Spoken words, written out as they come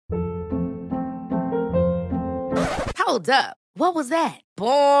Hold up. What was that?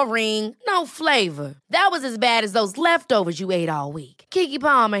 Boring. No flavor. That was as bad as those leftovers you ate all week. Keke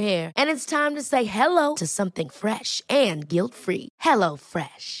Palmer here, and it's time to say hello to something fresh and guilt-free. Hello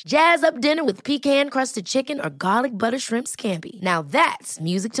Fresh. Jazz up dinner with pecan-crusted chicken or garlic butter shrimp scampi. Now that's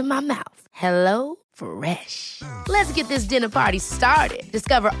music to my mouth. Hello Fresh. Let's get this dinner party started.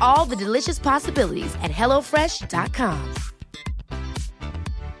 Discover all the delicious possibilities at hellofresh.com.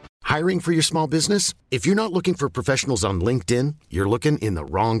 Hiring for your small business? If you're not looking for professionals on LinkedIn, you're looking in the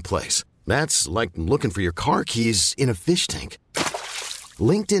wrong place. That's like looking for your car keys in a fish tank.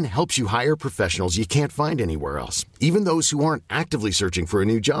 LinkedIn helps you hire professionals you can't find anywhere else, even those who aren't actively searching for a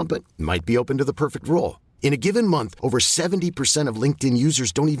new job but might be open to the perfect role. In a given month, over 70% of LinkedIn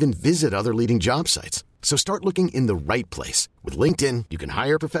users don't even visit other leading job sites. So start looking in the right place. With LinkedIn, you can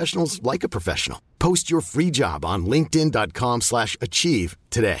hire professionals like a professional. Post your free job on linkedin.com/achieve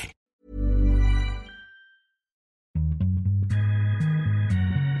today.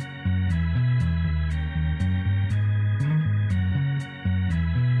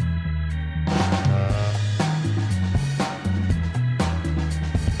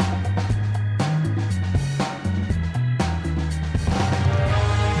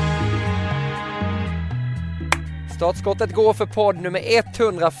 Startskottet går för podd nummer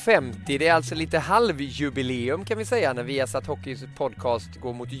 150. Det är alltså lite halvjubileum kan vi säga när Viasat Hockeys podcast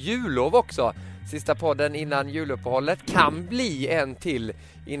går mot jullov också. Sista podden innan juluppehållet kan bli en till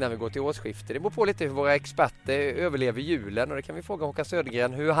innan vi går till årsskiftet. Det beror på lite hur våra experter överlever julen och det kan vi fråga Håkan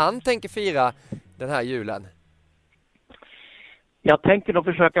Södergren hur han tänker fira den här julen. Jag tänker nog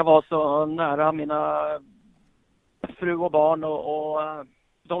försöka vara så nära mina fru och barn och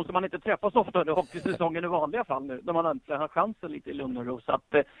de som man inte träffar så ofta under hockeysäsongen i vanliga fall nu, när man inte har chansen lite i lugn och ro. Så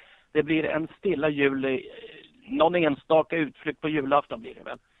att det blir en stilla jul, någon enstaka utflykt på julafton blir det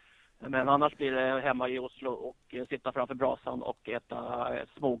väl. Men annars blir det hemma i Oslo och sitta framför brasan och äta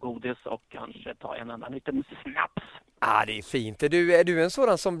smågodis och kanske ta en annan liten snaps. Det är fint. Är du en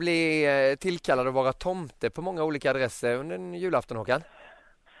sådan som blir tillkallad att vara tomte på många olika adresser under en julafton, Håkan?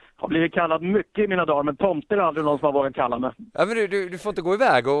 Jag har blivit kallad mycket i mina dagar, men tomter är aldrig någon som har vågat kalla mig. Ja, men du får inte gå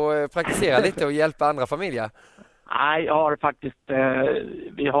iväg och praktisera lite och hjälpa andra familjer. Nej, jag har faktiskt,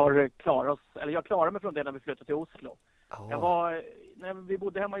 jag klarar mig från det när vi flyttade till Oslo. När vi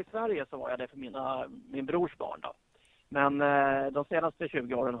bodde hemma i Sverige så var jag det för min brors barn då. Men de senaste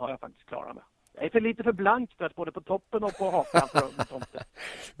 20 åren har jag faktiskt klarat mig. Jag är för lite för blank både på toppen och på hakan för tomte.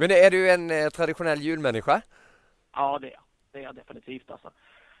 Men är du en traditionell julmänniska? Ja, det är jag definitivt alltså.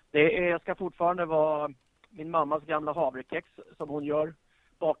 Jag ska fortfarande vara min mammas gamla havrekex som hon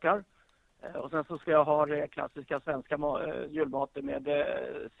bakar. Och sen så ska jag ha det klassiska svenska julmaten med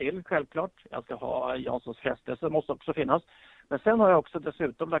sill självklart. Jag ska ha Janssons frestelse, måste också finnas. Men sen har jag också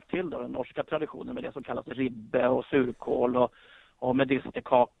dessutom lagt till den norska traditionen med det som kallas ribbe och surkål och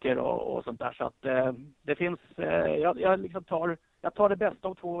medisterkakor och sånt där. Så att det finns, jag tar det bästa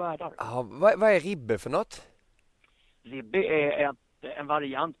av två världar. Ja, vad är ribbe för något? Ribbe är en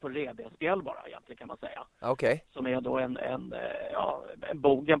variant på revbensspjäll bara egentligen kan man säga. Okay. Som är då en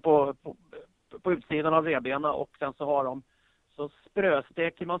bogen på utsidan av revbenen och sen så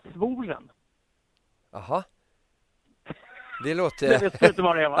sprösteker man svoren. Aha. Det låter... Det vet inte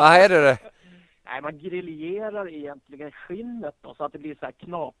vad det är, va? Ja, är det? Nej, man grillerar egentligen skinnet då, så att det blir så här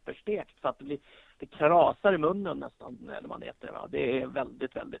knaperstekt så att det krasar i munnen nästan när man äter det. Va? Det är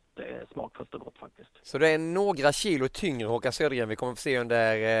väldigt, väldigt smakfullt och gott faktiskt. Så det är några kilo tyngre Håkan Södergren vi kommer att få se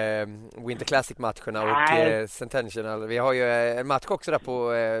under Winter Classic-matcherna och Centennial. Vi har ju en match också där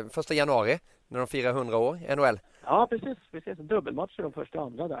på 1 januari när de firar 100 år, NHL. Ja, precis. Dubbelmatcher de första och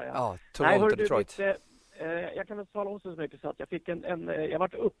andra där. Ja, Toronto, Detroit. Jag kan väl tala om så mycket så att jag fick jag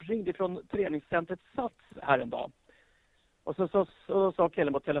varit uppringd ifrån träningscentret Sats här en dag. Och så sa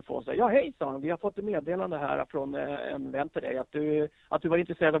killen på telefon så ja hej sa han, vi har fått ett meddelande här från en vän till dig att du var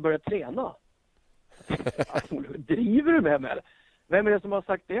intresserad av att börja träna. Driver du med mig eller? Vem är det som har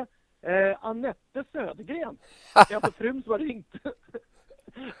sagt det? Anette Södergren. Jag har fått frun som har ringt.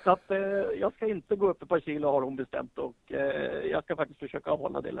 Så att jag ska inte gå upp ett par kilo har hon bestämt och jag ska faktiskt försöka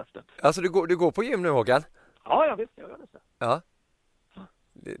avhålla det löftet. Alltså du går på gym nu Håkan? Ja, visst, jag gör det så. Ja.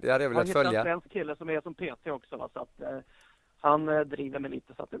 Det hade jag velat följa. Han är en svensk kille som är som PT också va? Så att han driver mig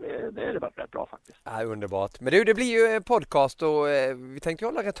lite så att det är rätt bra faktiskt. Ja, underbart. Men det blir ju podcast och vi tänkte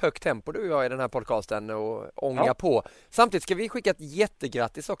hålla rätt högt tempo du och jag i den här podcasten och ånga på. Samtidigt ska vi skicka ett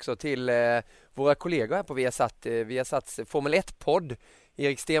jättegrattis också till våra kollegor här på Viasats Formel 1-podd.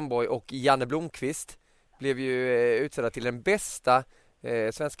 Erik Stenborg och Janne Blomqvist blev ju utsedda till den bästa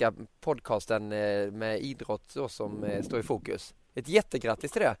svenska podcasten med idrott då, som står i fokus. Ett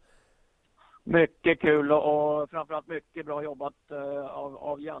jättegrattis till det. Mycket kul och framförallt mycket bra jobbat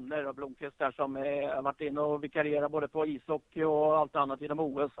av Janne och Blomqvist där som har varit inne och vikarierat både på ishockey och allt annat inom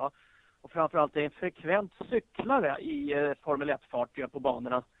OS. Ja. Och framförallt är en frekvent cyklare i Formel 1-fart på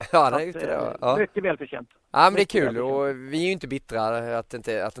banorna. Ja, det är ju det. Ja. Mycket välförtjänt. Ja, men det är kul och vi är ju inte bittra att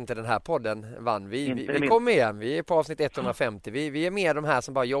inte den här podden vann. Vi kommer igen, vi är på avsnitt 150. Vi är med de här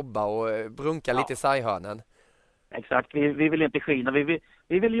som bara jobbar och brunkar lite i sarghörnen. Exakt, vi vill inte skina.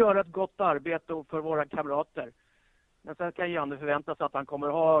 Vi vill göra ett gott arbete för våra kamrater. Men sen kan Janne förvänta sig att han kommer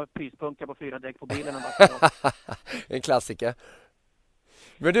att ha pyspunkar på 4 däck på bilen. En klassiker.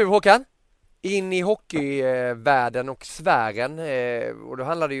 Men du Håkan, in i hockeyvärlden och sfären. Och då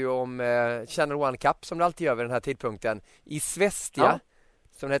handlar det ju om Channel One Cup som du alltid gör vid den här tidpunkten. I Svestia,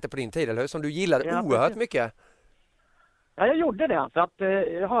 som det hette på din tid, eller hur? Som du gillade oerhört mycket. Ja, jag gjorde det. För att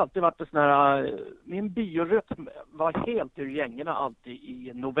jag har alltid varit en sån här... Min biorytm var helt ur gängerna alltid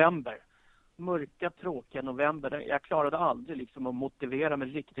i november. Mörka, tråkiga november. Jag klarade aldrig liksom att motivera mig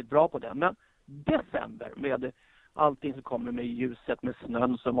riktigt bra på det. Men december med allting som kommer med ljuset, med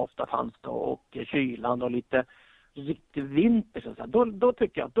snön som ofta fanns då, och kylan och lite riktig vinter. Så då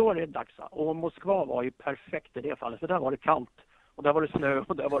tycker jag att då är det dags. Och Moskva var ju perfekt i det fallet. För där var det kallt. Och där var det snö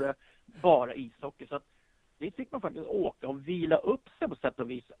och där var det bara ishockey. Så att det fick man faktiskt åka och vila upp sig på sätt och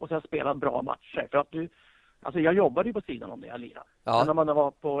vis och sen spela bra matcher. För att jag jobbade ju på sidan om det jag lirade. Ja. Men när man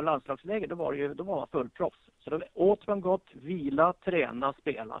var på landslagsläger då var man fullproffs. Så då åt man gott, vila, träna,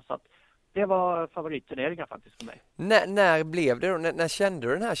 spela. Så att det var favoritturneringar faktiskt för mig. När blev det då? När kände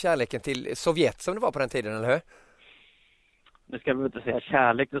du den här kärleken till Sovjet som det var på den tiden, eller hur? Nu ska vi inte säga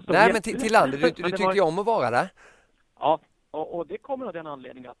kärlek till Sovjet. Nej, men till landet. Du tyckte ju om att vara där. Ja, och det kommer av den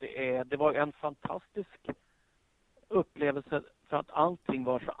anledningen att det var en fantastisk upplevelse för att allting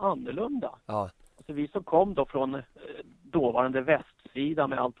var så annorlunda. Ja. Alltså vi som kom då från dåvarande västsida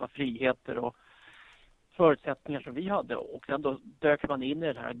med allt vad friheter och förutsättningar som vi hade, och sen då dök man in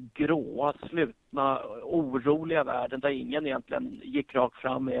i den här gråa, slutna, oroliga världen där ingen egentligen gick rakt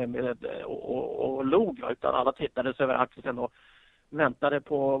fram och log, utan alla tittade sig över axeln och väntade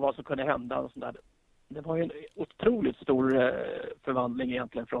på vad som kunde hända och sådär. Det var ju en otroligt stor förvandling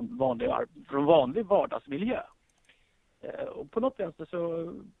egentligen från vanlig vardagsmiljö. Och på något vänster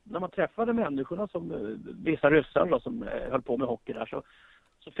så när man träffade människorna som vissa ryssar då, som höll på med hockey där,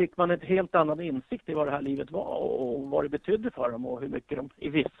 så fick man ett helt annan insikt i vad det här livet var och vad det betydde för dem och hur mycket de i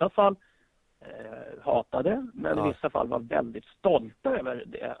vissa fall hatade, men i vissa fall var väldigt stolta över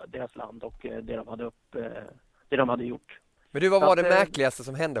deras land och det de hade gjort. Men vad var det märkligaste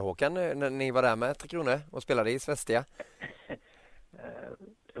som hände, Håkan, när ni var där med 3 Kronor och spelade i Svestia?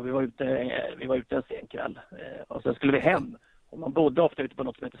 Vi var ute en sen kväll och sen skulle vi hem. Och man bodde ofta ute på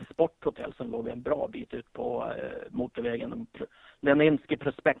något som heter Sporthotell som låg en bra bit ut på motorvägen Leninski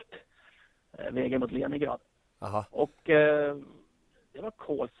prospekt, vägen mot Leningrad. Aha. Och det var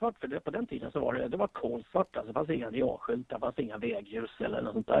kolsvart, för på den tiden så var det var kolsvart. Alltså det fanns inga neonskyltar, det fanns inga vägljus eller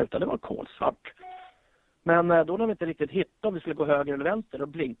något sånt där, utan det var kolsvart. Men då när vi inte riktigt hittade om vi skulle gå höger eller vänster, då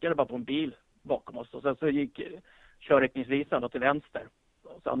blinkade det bara på en bil bakom oss. Och sen så gick körriktningsvisaren till vänster.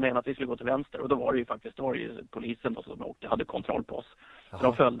 Så han menade att vi skulle gå till vänster. Och då var det ju polisen då som hade kontroll på oss. Så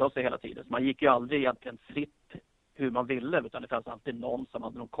de följde oss hela tiden. Så man gick ju aldrig egentligen fritt hur man ville. Utan det fanns alltid någon som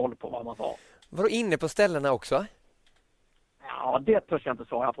hade någon koll på vad man var. Var du inne på ställena också? Ja, det törs jag inte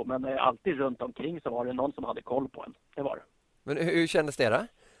svara på. Men alltid runt omkring så var det någon som hade koll på en. Det var det. Men hur kändes det då?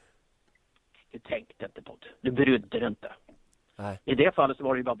 Du tänkte inte på det. Du brydde dig inte. Nej. I det fallet så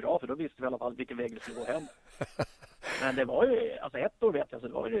var det ju bara bra, för då visste vi i alla fall vilken väg vi skulle gå hem. Men det var ju, alltså ett år vet jag, så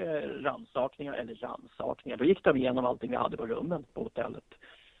det var ju rannsakningar. Då gick de igenom allting vi hade på rummen på hotellet.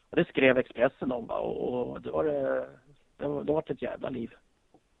 Och det skrev Expressen om, och då var det ett jävla liv.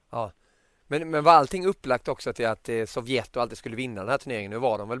 Ja. Men var allting upplagt också till att Sovjet och alltid skulle vinna den här turneringen? Nu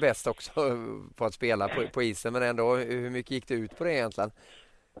var de väl bäst också på att spela på isen, men ändå, hur mycket gick det ut på det egentligen?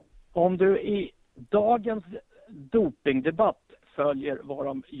 Om du i dagens dopingdebatt följer vad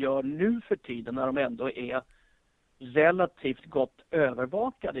de gör nu för tiden, när de ändå är relativt gott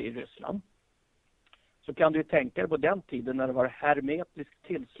övervakade i Ryssland, så kan du ju tänka dig på den tiden när det var hermetiskt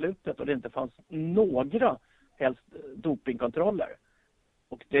tillslutet och det inte fanns några helst dopingkontroller.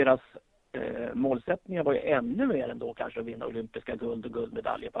 Och deras målsättningar var ju ännu mer än då kanske att vinna olympiska guld och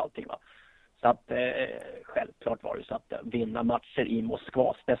guldmedaljer på allting, va. Så att självklart var det så att vinna matcher i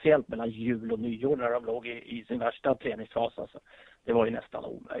Moskva, speciellt mellan jul och nyår när de låg i sin värsta träningsfas, alltså, det var ju nästan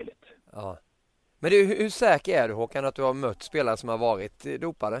omöjligt. Ja. Men hur säker är du, Håkan, att du har mött spelare som har varit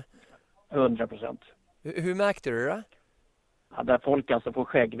dopade? 100%. Hur märkte du det? Ja, där folk alltså får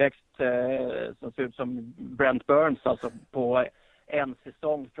skäggväxt som ser ut som Brent Burns, alltså på en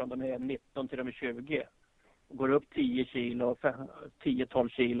säsong från de är 19 till de är 20. Och går upp 10 kilo, 10-12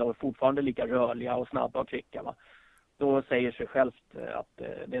 kilo och fortfarande lika rörliga och snabba och kvicka. Va? Då säger sig självt att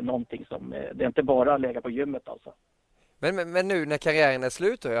det är någonting som, det är inte bara att lägga på gymmet alltså. Men nu när karriären är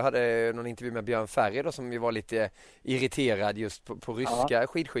slut, och jag hade någon intervju med Björn Ferry då, som ju var lite irriterad just på ryska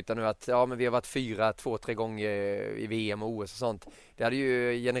skidskyttar nu, att men vi har varit 2-3 gånger i VM och OS och sånt. Det hade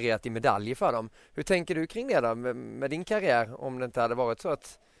ju genererat i medaljer för dem. Hur tänker du kring det då med din karriär, om det inte hade varit så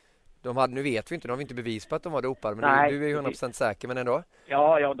att de hade, nu vet vi inte, de har inte bevis på att de var dopade, men Nej, du är ju 100% säker, men ändå.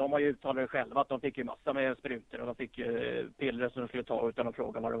 Ja, de har ju uttalat det själva att de fick ju massa med sprutor och de fick ju piller som de skulle ta utan att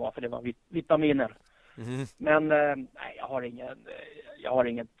fråga vad det var, för det var vitaminer. Mm. Men nej, jag har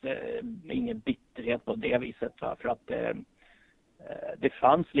ingen bitterhet på det viset, va? För att det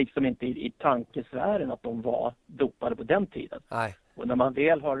fanns liksom inte i tankesfären att de var dopade på den tiden. Nej. Och när man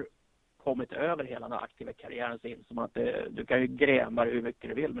väl har kommit över hela den aktiva karriären så inser man att du kan ju gräma hur mycket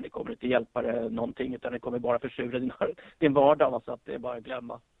du vill, men det kommer inte hjälpa dig någonting, utan det kommer bara försura din vardag, så att det är bara att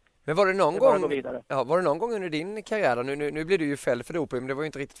glömma. Men var det någon gång under din karriär då? Nu blir du ju fälld för doping, men det var ju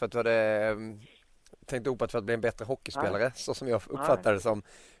inte riktigt för att du hade tänkt dopat för att bli en bättre hockeyspelare. Nej. Så som jag uppfattade det som.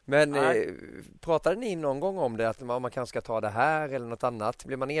 Men pratade ni någon gång om det, att man kanske ska ta det här eller något annat?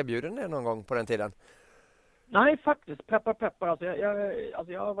 Blev man erbjuden det någon gång på den tiden? Nej, faktiskt. Peppar.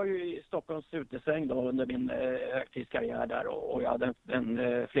 Alltså jag var ju i Stockholms utesväng då under min högtidskarriär där, och jag hade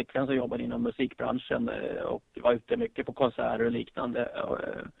en flickvän som jobbade inom musikbranschen och var ute mycket på konserter och liknande.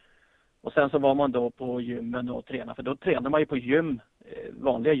 Och sen så var man då på gymmen och tränade, för då tränade man ju på gym,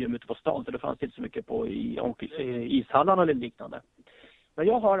 vanliga gym ute på stan, för det fanns inte så mycket på i ishallarna eller liknande. Men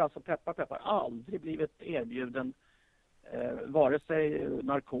jag har alltså peppar aldrig blivit erbjuden vare sig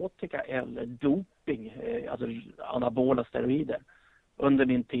narkotika eller doping, alltså anabola steroider, under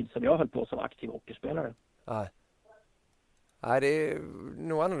min tid som jag höll på som aktiv hockeyspelare. Nej, det är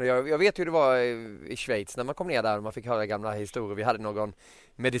nog annorlunda. Jag vet hur det var i Schweiz när man kom ner där och man fick höra gamla historier. Vi hade någon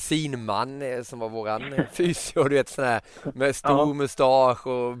medicinman som var våran fysio, du vet, sån här med stor mustasch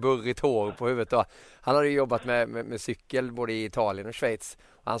och burrigt hår på huvudet då. Han hade ju jobbat med cykel både i Italien och Schweiz.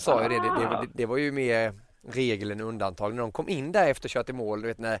 Och han sa ju det var ju mer regel än undantag. När de kom in där efter kört i mål, du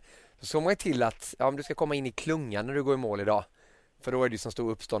vet, så såg man ju till att om du ska komma in i klungan när du går i mål idag. För då är det ju så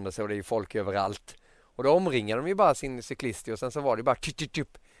stor uppståndelse och det är ju folk överallt. Och då omringade de ju bara sin cyklist, och sen så var det bara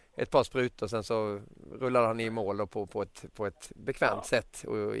ett par sprutor, och sen så rullade han i mål på ett bekvämt sätt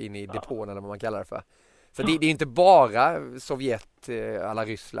och in i depån eller vad man kallar det för. Så det är inte bara Sovjet alla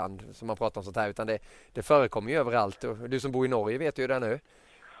Ryssland som man pratar om sånt här, utan det förekommer ju överallt. Och du som bor i Norge vet ju det nu.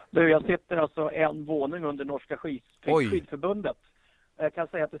 Jag sitter alltså en våning under Norska skidförbundet. Jag kan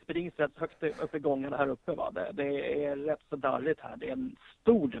säga att det springs rätt högt upp i gångarna här uppe. Va? Det är rätt så darrigt här. Det är en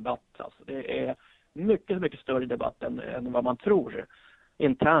stor debatt. Alltså. Det är mycket, mycket större debatt än vad man tror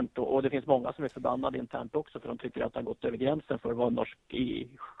internt. Och det finns många som är förbannade internt också, för de tycker att det har gått över gränsen för vad norsk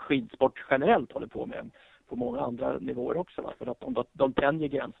skidsport generellt håller på med på många andra nivåer också. Va? För att de tänjer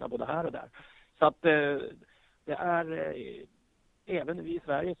gränserna både här och där. Så att det är... Även vi i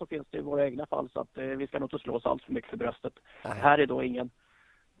Sverige så finns det i våra egna fall, så att vi ska nog inte slå oss allt för mycket för bröstet. Nej. Här är då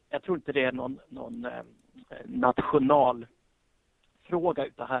jag tror inte det är någon national fråga,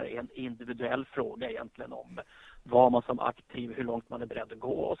 utan här är en individuell fråga egentligen om vad man som aktiv, hur långt man är beredd att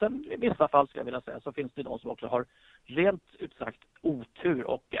gå. Och sen i vissa fall, ska jag vilja säga, så finns det de som också har rent utsagt otur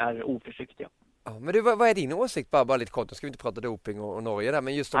och är oförsiktiga. Ja, men du, vad är din åsikt, bara lite kort, då ska vi inte prata doping och Norge där,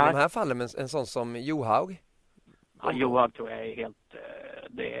 men just om de här fallen med en sån som Johaug? Ja, Johaug tror jag är helt,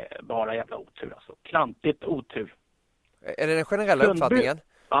 det är bara jävla otur alltså. Klantigt otur. Är det den generella uppfattningen?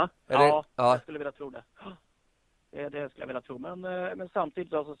 Ja, ja, jag skulle vilja tro det. Det skulle jag vilja tro. Men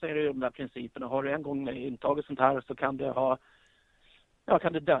samtidigt så säger du de där principerna. Har du en gång intagit sånt här så kan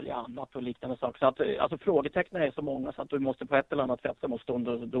det dölja annat och liknande saker. Så att, alltså frågetecknen är så många så att du måste på ett eller annat sätt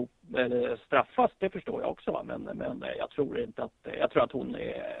straffas. Det förstår jag också. Va? Men jag tror att hon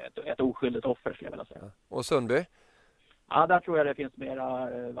är ett oskyldigt offer, skulle jag vilja säga. Ja. Och Sundby? Ja, där tror jag det finns mera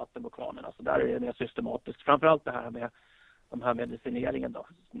vatten på kvarnen. Alltså där är det mer systematiskt. Framförallt det här med de här medicineringen då.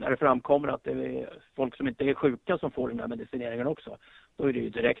 När det framkommer att det är folk som inte är sjuka som får den här medicineringen också, då är det ju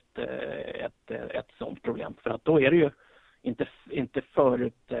direkt ett sånt problem. För att då är det ju inte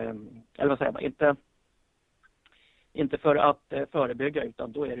förut, eller vad säger man, inte för att förebygga,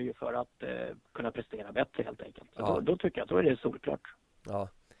 utan då är det ju för att kunna prestera bättre helt enkelt. Så då tycker jag att då är det solklart. Ja.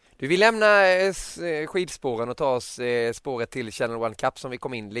 Du vill lämna skidspåren och ta oss spåret till Channel One Cup som vi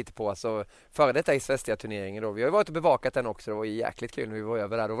kom in lite på. Alltså, före detta i Svästia-turneringen då. Vi har ju varit och bevakat den också. Det var jäkligt kul när vi var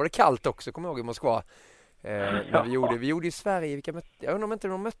över där. Då var det kallt också, kommer jag ihåg, i Moskva. När vi gjorde i Sverige, jag undrar om inte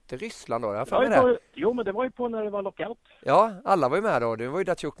de mötte Ryssland då? Jo, men det var ju på när det var lockout. Ja, alla var ju med då. Det var ju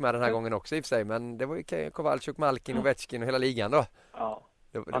Datsjuk med den här gången också i och för sig, men det var ju Kowalczyk, Malkin, Ovechkin och hela ligan då. Ja.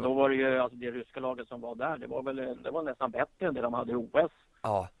 Då var det ju alltså det ryska laget som var där. Det var nästan bättre än det de hade i OS.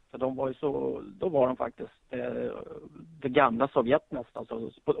 Ja. För då var de faktiskt det gamla Sovjet nästan,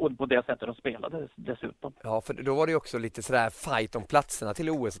 på det sättet de spelade dessutom. Ja, för då var det ju också lite sådär fight om platserna till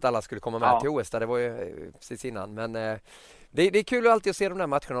OS, att alla skulle komma med till OS där, det var ju precis innan. Men det är kul alltid att se de där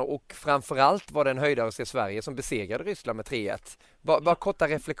matcherna, och framförallt var det en höjdare att se Sverige som besegrade Ryssland med 3-1. Bara korta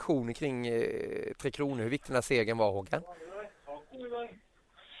reflektioner kring Tre Kronor, hur viktig den här segern var, Håkan?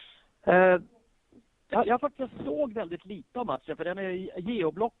 Jag faktiskt såg väldigt lite av matchen, för den är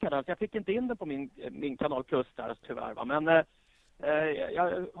geoblockad, så jag fick inte in den på min kanal Plus där tyvärr. Va? Men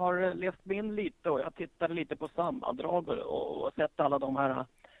jag har läst mig in lite, och jag tittade lite på sammandrag och sett alla de här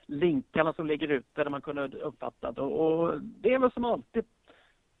linkarna som ligger ute där man kunde uppfatta. Och det är väl som alltid,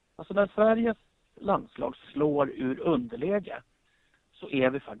 alltså när Sveriges landslag slår ur underläge så är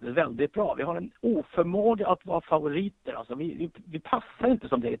vi faktiskt väldigt bra. Vi har en oförmåga att vara favoriter. Alltså vi passar inte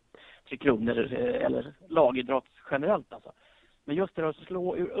som det är Tre Kronor eller lagidrott generellt. Alltså. Men just det att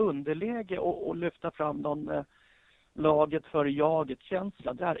slå ur underläge och lyfta fram någon laget för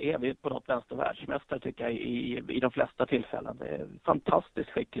jaget-känsla. Där är vi på något vänster världsmästare tycker jag i de flesta tillfällen. Det är fantastiskt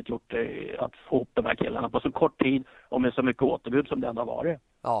skickligt gjort att få upp de här killarna på så kort tid och med så mycket återbud som det ändå har varit.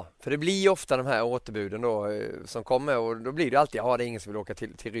 Ja, för det blir ju ofta de här återbuden då som kommer, och då blir det alltid, det är ingen som vill åka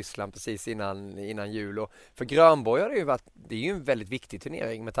till Ryssland precis innan jul. Och för Grönborg har det ju varit, det är ju en väldigt viktig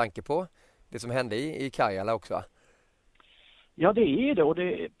turnering med tanke på det som hände i Kajala också. Ja, det är det, och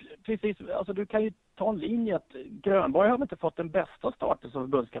det är precis, alltså du kan ju ta en linje att Grönborg har inte fått den bästa starten som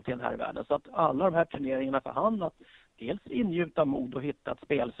förbundskapten här i världen, så att alla de här turneringarna för han att dels ingjuta mod och hitta ett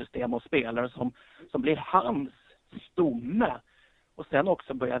spelsystem och spelare som blir hans stomme, och sen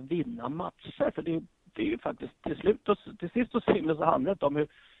också börja vinna matcher, för det är ju faktiskt till sist och så handlar det inte om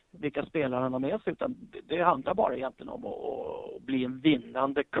vilka spelare han har med sig, utan det handlar bara egentligen om att bli en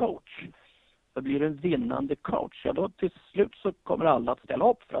vinnande coach. Så blir det en vinnande coach, ja då till slut så kommer alla att ställa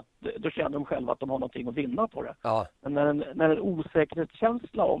upp, för att då känner de själva att de har någonting att vinna på det. Ja. Men när en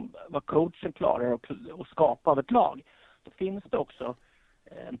osäkerhetskänsla om vad coachen klarar att skapa av ett lag, då finns det också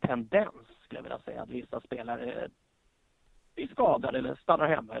en tendens, skulle jag vilja säga, att vissa spelare blir skadade eller stannar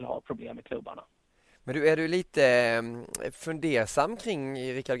hemma eller har problem med klubbarna. Men är du lite fundersam kring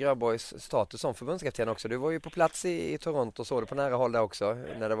Rickard Grönborgs status som förbundskapten också? Du var ju på plats i Toronto och såg det på nära håll där också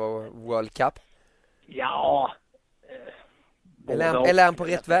när det var World Cup. Ja. Eller är han på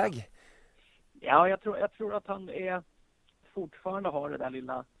rätt väg? Ja, jag tror att han fortfarande har det där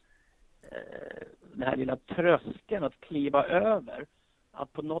den här lilla tröskeln att kliva över.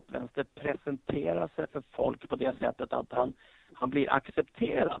 Att på något vänster presentera sig för folk på det sättet att han blir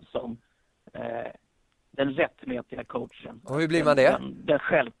accepterad som den rättmätiga coachen. Och hur blir man det? Den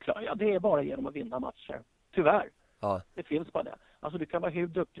självklara. Ja, det är bara genom att vinna matcher. Tyvärr. Ja. Det finns bara det. Alltså du kan vara hur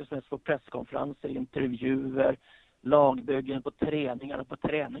duktig som helst på presskonferenser, intervjuer, lagbyggen, på träningar och på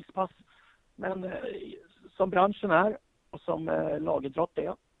träningspass. Men som branschen är och som lagidrott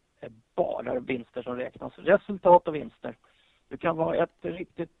är bara vinster som räknas. Resultat och vinster. Du kan vara en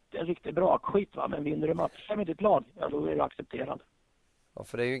riktigt bra skit, va? Men vinner du matcher med ditt lag, ja, då är du accepterad. Ja,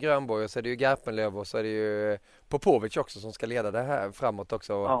 för det är ju Grönborg och så är det ju Garpenlöv och så är det ju Popovic också som ska leda det här framåt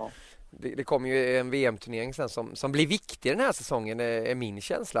också. Ja. Det kommer ju en VM-turnering sen som blir viktig den här säsongen, är min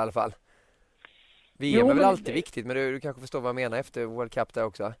känsla i alla fall. VM är väl alltid viktigt, men du kanske förstår vad jag menar efter World Cup där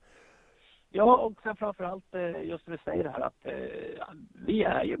också. Ja, och sen framförallt just det vi säger här att vi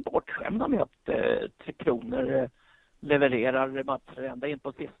är ju bortskämda med att Tre Kronor levererar matcher ända in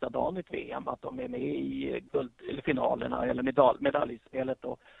på sista dagen i VM, att de är med i finalerna eller medaljespelet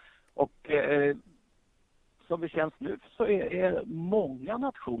och som det känns nu så är många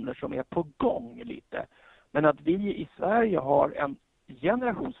nationer som är på gång lite, men att vi i Sverige har en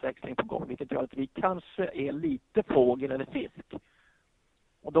generationsväxling på gång, vilket gör att vi kanske är lite fågel eller fisk,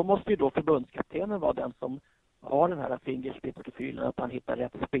 och då måste ju då förbundskaptenen vara den som har den här fingerspitzgefühlen, att han hittar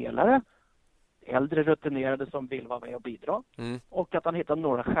rätt spelare, äldre rutinerade som vill vara med och bidra. Och att han hittar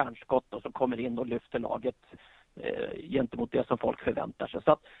några stjärnskott som kommer in och lyfter laget gentemot det som folk förväntar sig.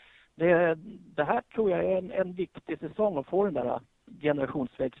 Så att det här tror jag är en viktig säsong att få den där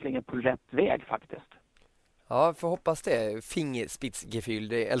generationsväxlingen på rätt väg faktiskt. Ja, får hoppas det. Fingerspitzgefühl,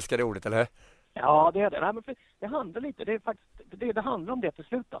 det älskade ordet, eller hur? Ja, det är det. Nej, men det handlar lite, det handlar om det till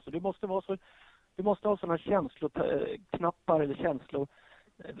slut. Alltså. Du måste ha sådana känsloknappar eller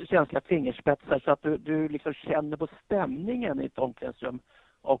känsliga fingerspetsar så att du liksom känner på stämningen i ett omklädningsrum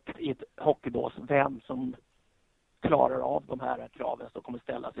och i ett hockeybås vem som klarar av de här kraven som kommer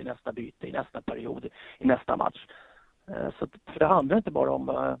ställas i nästa byte, i nästa period, i nästa match. Så för det handlar inte bara om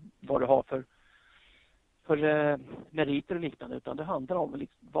vad du har för meriter och liknande, utan det handlar om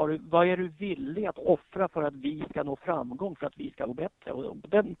vad är du villig att offra för att vi ska nå framgång, för att vi ska gå bättre. Och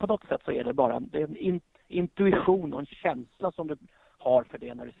på något sätt så är det bara en intuition och en känsla som du har för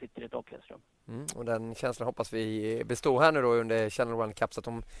det när du sitter i ett omklädningsrum. Och den känslan hoppas vi består här nu då under Channel One Cup, så att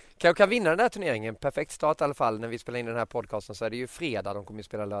de kan vinna den här turneringen. Perfekt start i alla fall. När vi spelar in den här podcasten så är det ju fredag. De kommer ju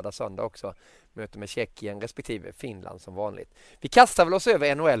spela lördag, söndag också. Möte med Tjeckien respektive Finland som vanligt. Vi kastar väl oss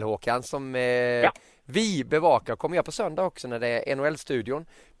över NHL, Håkan, som vi bevakar. Kommer jag på söndag också när det är NHL-studion.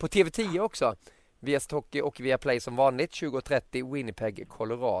 På TV10 också. VS Hockey och via Play som vanligt. 20:30 Winnipeg,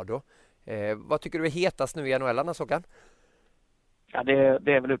 Colorado. Vad tycker du är hetast nu i NHL, annars, Håkan? Ja,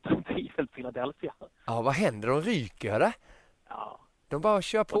 det är väl utan tvivel Philadelphia. Ja, vad händer? De ryker, eller? Ja. De bara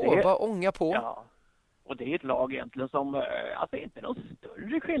kör på, bara ångar på. Ja, och det är ett lag egentligen som, alltså inte någon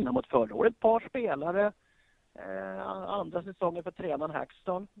större skillnad mot förra året. Ett par spelare, andra säsongen för tränaren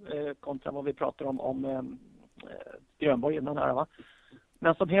Hackstall, kontra vad vi pratar om Grönborg innan här, va?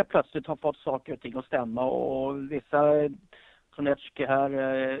 Men som helt plötsligt har fått saker och ting att stämma, och vissa, Konecki här,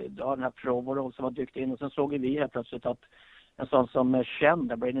 har den här Provorov som har dykt in, och sen såg vi helt plötsligt att en sån som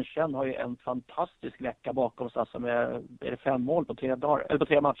Braden Chen har ju en fantastisk vecka bakom sig, alltså med är det 5 mål på 3 dagar, eller på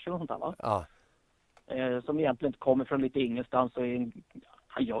 3 matcher och sånt där, va? Ja. Som egentligen inte kommer från lite ingenstans, och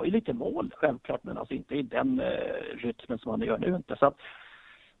han gör ju lite mål självklart, men alltså inte i den rytmen som han gör nu inte. Så att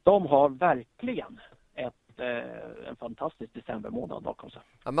de har verkligen en fantastisk decembermånad bakom sig.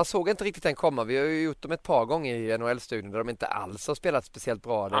 Ja, man såg inte riktigt den komma. Vi har ju gjort dem ett par gånger i NHL-studion där de inte alls har spelat speciellt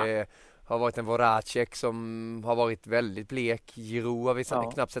bra. Det har varit en Voracek som har varit väldigt blek. Giroux har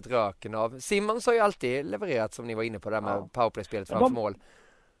vi knappt sett röken av. Simmons har ju alltid levererat, som ni var inne på där med powerplay-spelet framför mål.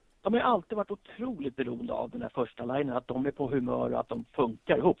 De har alltid varit otroligt beroende av den här första linjen, att de är på humör och att de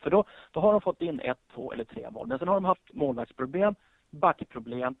funkar ihop. För då har de fått in 1, 2 eller 3 mål. Men sen har de haft målvaktsproblem,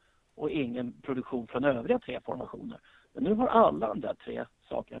 backproblem och ingen produktion från övriga 3 formationer. Men nu har alla de där 3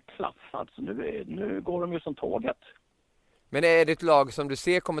 sakerna klaffat, så nu går de ju som tåget. Men är det ett lag som du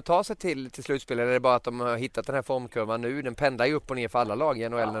ser kommer ta sig till slutspel, eller är det bara att de har hittat den här formkurvan nu? Den pendlar ju upp och ner för alla lag i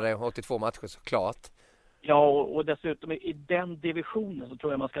NHL när det är 82 matcher, såklart. Ja, och dessutom i den divisionen så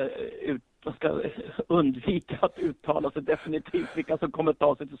tror jag man ska undvika att uttala sig definitivt vilka som kommer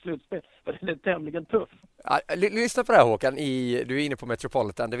ta sig till slutspel, för den är tämligen tuff. Ja, lyssna på det här, Håkan, du är inne på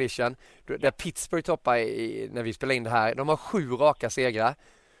Metropolitan Division där Pittsburgh toppar när vi spelar in det här. De har 7 raka segrar.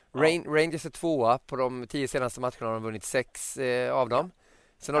 Rangers är 2 på de 10 senaste matcherna, har de vunnit 6 av dem.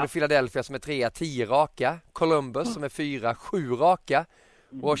 Sen har du Philadelphia som är 3, 10 raka. Columbus som är 4, 7 raka.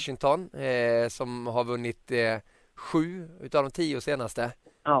 Washington som har vunnit 7 utav de 10 senaste.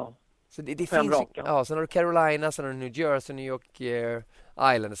 Ja. Så det finns raka. Ja, sen har du Carolina, sen har du New Jersey, New York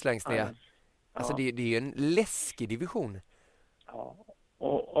Islanders längst ner. Alltså det är ju en läskig division. Ja.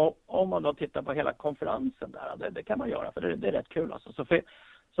 Och om man då tittar på hela konferensen där, det kan man göra, för det är rätt kul alltså.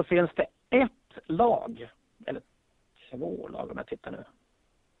 Så finns det 1 lag, eller 2 lag om jag tittar nu.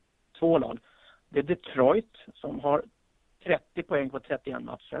 2 lag. Det är Detroit som har 30 poäng på 31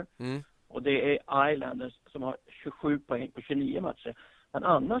 matcher. Och det är Islanders som har 27 poäng på 29 matcher. Men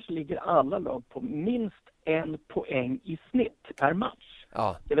annars ligger alla lag på minst 1 poäng i snitt per match.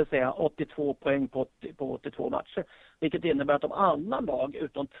 Ja. Det vill säga 82 poäng på 82 matcher. Vilket innebär att om alla lag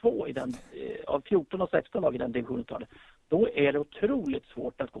utom 2 av 14 och 16 lag i den divisionen tar det, då är det otroligt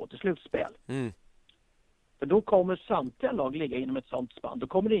svårt att gå till slutspel. För då kommer samtliga lag ligga inom ett sånt spann. Då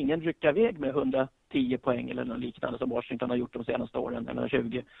kommer ingen rycka iväg med 110 poäng eller något liknande som Washington har gjort de senaste åren, eller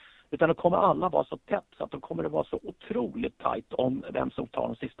 20. Utan då kommer alla vara så tätt så att de kommer att vara så otroligt tajt om vem som tar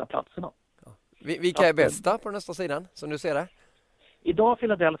de sista platserna. Ja. Vilka är bästa på den nästa sidan, som du ser det? Idag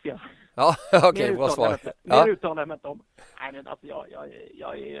Philadelphia. Ja, okej, bra svar. Mer uttalar jag mig inte om. Nej, men alltså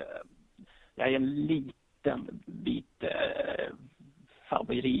jag är en liten bit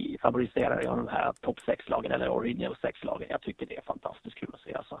favoriserar jag de här topp 6-lagen eller original 6-lagen. Jag tycker det är fantastiskt kul att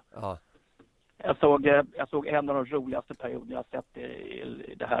se alltså. Ja. Jag såg en av de roligaste perioderna jag sett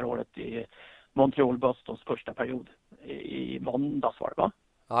i det här året i Montreal Bostons första period i måndags, var det, va?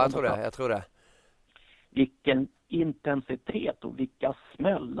 Ja, jag tror det. Vilken intensitet och vilka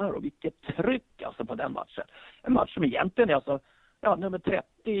smällar och vilket tryck alltså på den matchen. En match som egentligen är alltså nummer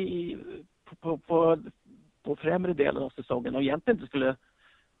 30 på främre delen av säsongen och egentligen inte skulle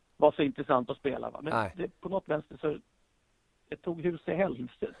vara så intressant att spela, va? Men på något vänster så det tog hus i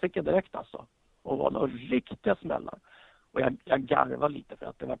helsike direkt alltså. Och var några riktiga smällar. Och jag garvar lite för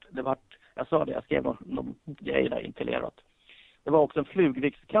att det vart jag sa det, jag skrev någon grej där intill erat. Det var också en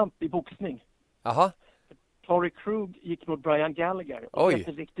flugviktskamp i boxning. Jaha. Torrey Krug gick mot Brian Gallagher. Oj.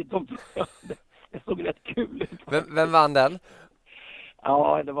 Inte riktigt, det såg rätt kul ut. Vem vann den?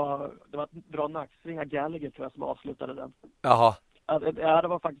 Ja, det var ett bra nacksving av Gallagher tror jag som avslutade den. Jaha. Ja, det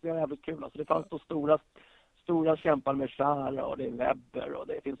var faktiskt jävligt kul. Alltså, det fanns så stora kämpar med Schär och det är Webber och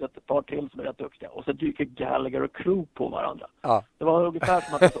det finns ett par till som är rätt duktiga. Och så dyker Gallagher och Krug på varandra. Ja. Det var ungefär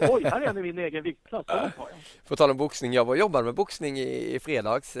som att oj, här är min egen viktklass. På tal om boxning, jag jobbade med boxning i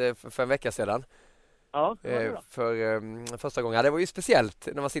fredags för en vecka sedan. Ja, för första gången. Ja, det var ju speciellt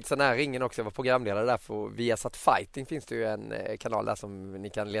när man sitter så nära ringen också. Jag var programledare där för Viasat Fighting finns det ju en kanal där som ni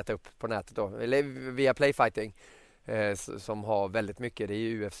kan leta upp på nätet då. Eller via Play Fighting som har väldigt mycket. Det är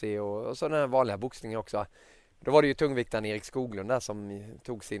ju UFC och så den här vanliga boxningen också. Då var det ju tungviktaren Erik Skoglund där som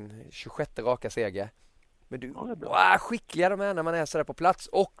tog sin 26:e raka seger. Men du, skickliga de är när man är så där på plats.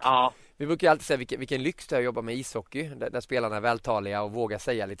 Och vi brukar ju alltid säga vilken lyx det är att jobba med ishockey. Där spelarna är vältaliga och vågar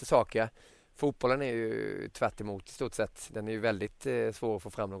säga lite saker. Fotbollen är ju tvärt emot i stort sett. Den är ju väldigt svår att få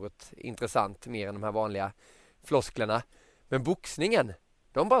fram något intressant mer än de här vanliga flosklerna. Men boxningen,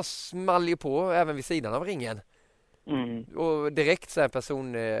 de bara small ju på även vid sidan av ringen. Mm. Och direkt så här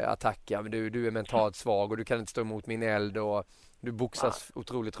personattack. Ja, men du är mentalt svag och du kan inte stå emot min eld och du boxas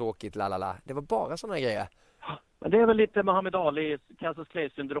otroligt tråkigt. Lalala. Det var bara sådana grejer. Men det är väl lite Muhammad Ali, Cassius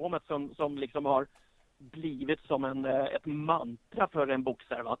Clay-syndromet som liksom har blivit som ett mantra för en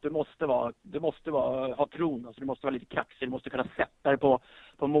boxare. Va? Att du måste ha tron, alltså du måste vara lite kaxig, du måste kunna sätta dig på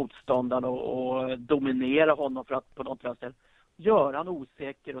motståndaren och dominera honom för att på något sätt göra han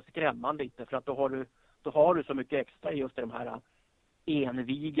osäker och skrämma han lite, för att då har du så mycket extra just i de här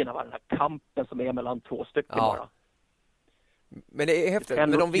envigerna, den här kampen som är mellan två stycken bara. Men det är häftigt.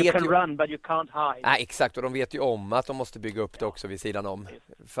 Men de vet you can run but you can't hide. Nej, exakt, och de vet ju om att de måste bygga upp det också vid sidan om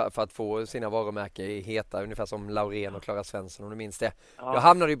för att få sina varumärken heta, ungefär som Laurén och Clara Svensson, om du minns det. Jag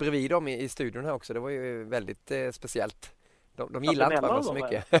hamnade ju bredvid dem i studion här också. Det var ju väldigt speciellt. De gillar inte varandra så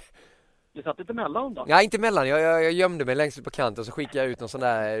mycket. Du satt inte mellan då? Nej, inte mellan. Jag gömde mig längst ut på kanten och så skickade jag ut någon sån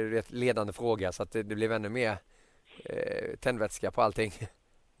där ledande fråga så att det blev ännu mer tändvätska på allting.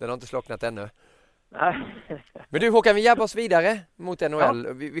 Den har inte slocknat ännu. Nej. Men du Håkan, vi jabbar oss vidare mot NHL.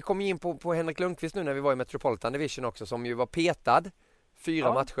 Ja. Vi kom in på Henrik Lundqvist nu när vi var i Metropolitan Division också, som ju var petad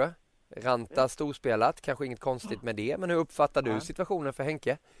 4 matcher. Ranta storspelat, kanske inget konstigt med det. Men hur uppfattar du situationen för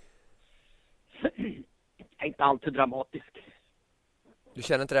Henke? Inte alltid dramatisk. Du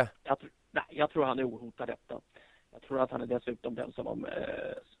känner inte det? Jag tror han är ohotad detta. Jag tror att han är dessutom den som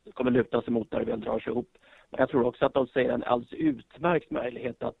kommer luta sig mot när det väl drar sig ihop. Men jag tror också att de ser en alldeles utmärkt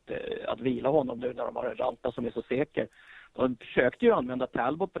möjlighet att vila honom nu när de har en Ranta som är så säker. De försökte ju använda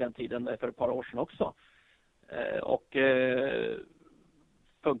Talbot på den tiden för ett par år sedan också. Och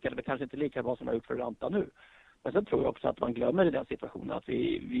funkade det kanske inte lika bra som de har gjort för Ranta nu. Men sen tror jag också att man glömmer i den situationen att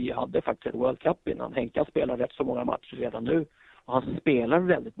vi hade faktiskt World Cup innan. Henka spelar rätt så många matcher redan nu. Och han spelar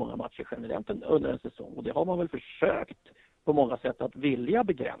väldigt många matcher generellt under en säsong. Och det har man väl försökt på många sätt att vilja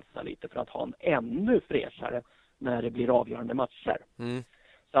begränsa lite för att ha en ännu fräschare när det blir avgörande matcher. Mm.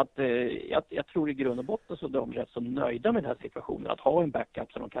 Så att jag tror i grund och botten så är de rätt så nöjda med den här situationen. Att ha en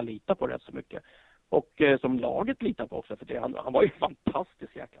backup som de kan lita på rätt så mycket. Och som laget litar på också, för det, han var ju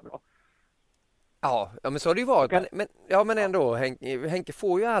fantastiskt jäkla bra. Ja, men så har det ju varit. Men ändå, Henke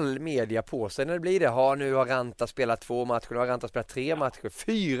får ju all media på sig när det blir det. Nu har Ranta spelat 2 matcher, nu har Ranta spelat 3 matcher,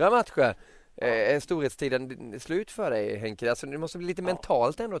 4 matcher. Är storhetstiden slut för dig, Henke? Alltså, det måste bli lite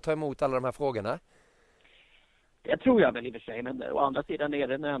mentalt ändå att ta emot alla de här frågorna. Det tror jag väl i och för sig, men å andra sidan är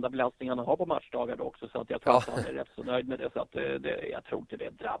det den enda belastningen han har på matchdagar då också, så att jag tror att han är rätt så nöjd med det, så att jag tror inte det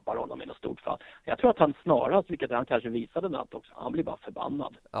drabbar honom i något stort fall. Jag tror att han snarast, vilket han kanske visade natt också, han blir bara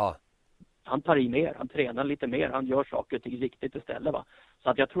förbannad. Ja. Han tar i mer, han tränar lite mer, han gör saker och ting riktigt istället, va. Så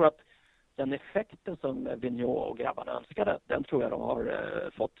att jag tror att den effekten som Vigneault och grabbarna önskade, den tror jag de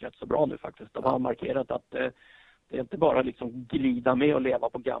har fått rätt så bra nu faktiskt. De har markerat att det är inte bara liksom glida med och leva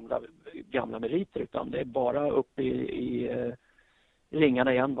på gamla meriter, utan det är bara upp i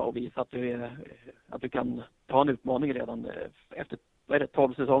ringarna igen, va, och visa att du kan ta en utmaning redan efter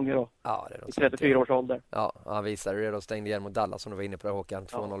 12 säsonger och i 34 års ålder. Ja, han visade det och stängde igen mot Dallas som du var inne på där, Håkan.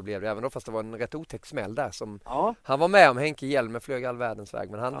 2-0 blev det även då, fast det var en rätt otäck smäll där som han var med om. Henke Hjelmer flög all världens väg,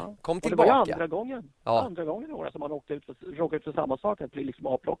 men han kom tillbaka. Det var andra gången i år som han råkade ut för samma sak, att bli liksom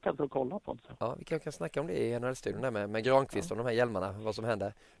avplockad för att kolla på det. Ja, vi kan snacka om det i NHL-studion där med Granqvist och de här hjälmarna, vad som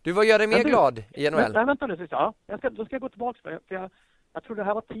händer. Du, vad gör dig mer glad i NHL? Nej, vänta nu, då ska jag gå tillbaka, för jag tror det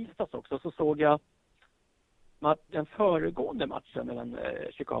här var tisdags också, så såg jag den föregående matchen mellan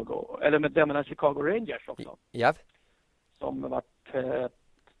mellan Chicago Rangers också. Ja. Som vart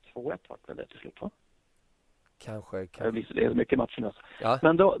 2-1 vart det till slut, va? Kanske. Visst, det är mycket matcher alltså. Ja.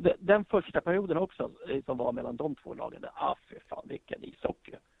 Men då, den första perioden också som var mellan de två lagen, fy fan vilken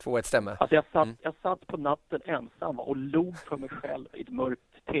ishockey. 2-1 stämmer. Alltså jag satt på natten ensam och log för mig själv i ett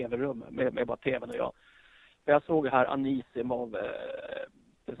mörkt tv-rum med bara tvn och jag. Jag såg här Anisimov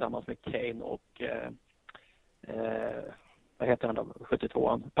tillsammans med Kane och vad heter han då?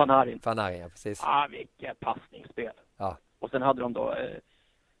 72an? Panarin. Panarin, ja, precis. Vilket passningsspel. Ja. Och sen hade de då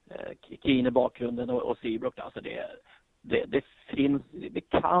Keane i bakgrunden och Seabrook. Alltså det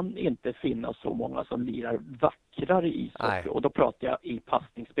kan inte finnas så många som lirar vackrare i ishockey. Och då pratar jag i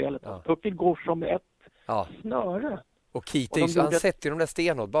passningsspelet. Ja. Pucken går som ett snöre. Och Keith, han sätter ju de där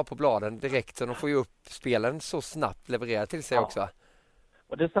stenhårt bara på bladen direkt, så de får ju upp spelen så snabbt levererat till sig också.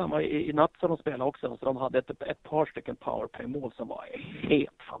 Och det är samma i natt som de spelade också. Så de hade ett par stycken powerplay-mål som var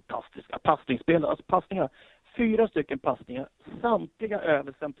helt fantastiska. Passningsspel, alltså passningar. 4 stycken passningar, samtliga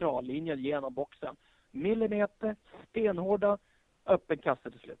över centrallinjen genom boxen. Millimeter, stenhårda, öppen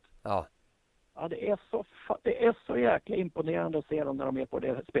kasse till slut. Ja. Ja, det är så jäkla imponerande att se dem när de är på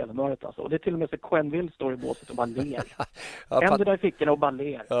det spelmöret alltså. Och det är till och med så Quenneville står i båset och bara ler. Händer där i fickorna och bara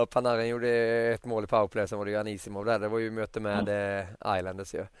ler. Ja, Panarin gjorde ett mål i powerplay, sen var det ju Anisimov där. Det var ju möte med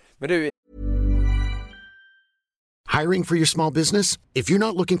Islanders ju. Men du... Hiring for your small business? If you're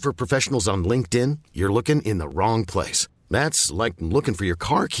not looking for professionals on LinkedIn, you're looking in the wrong place. That's like looking for your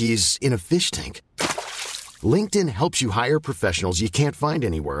car keys in a fish tank. LinkedIn helps you hire professionals you can't find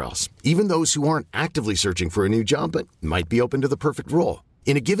anywhere else, even those who aren't actively searching for a new job but might be open to the perfect role.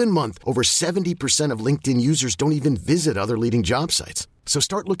 In a given month, over 70% of LinkedIn users don't even visit other leading job sites. So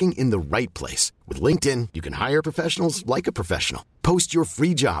start looking in the right place. With LinkedIn, you can hire professionals like a professional. Post your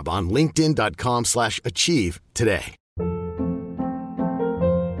free job on linkedin.com/achieve today.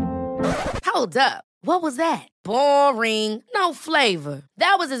 Hold up. What was that? Boring. No flavor.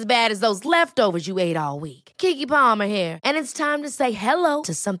 That was as bad as those leftovers you ate all week. Keke Palmer here, and it's time to say hello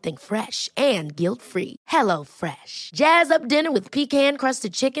to something fresh and guilt-free. Hello Fresh. Jazz up dinner with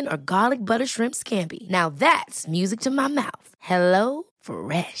pecan-crusted chicken or garlic butter shrimp scampi. Now that's music to my mouth. Hello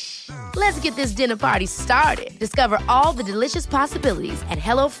Fresh. Let's get this dinner party started. Discover all the delicious possibilities at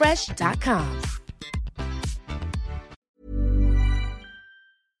hellofresh.com.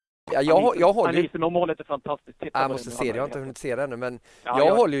 Ja, jag håller ju... målet är fantastiskt. Jag måste se det, jag har inte hunnit se det ännu, men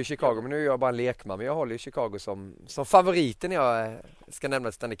jag håller ju Chicago, men nu är jag bara en lekman, men jag håller ju Chicago som favoriten. Jag ska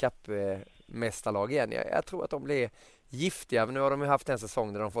nämna Stanley Cup-mästarlag igen. Jag tror att de blir giftiga, men nu har de ju haft en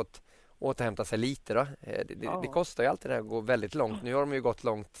säsong där de fått återhämta sig lite då. Det kostar ju alltid det att gå väldigt långt. Nu har de ju gått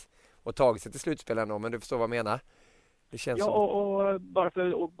långt och tagit sig till slutspelen då, men du förstår vad jag menar. Det känns och bara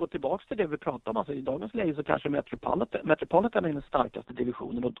för att gå tillbaka till det vi pratade om, alltså i dagens läge så kanske Metropolitan är den starkaste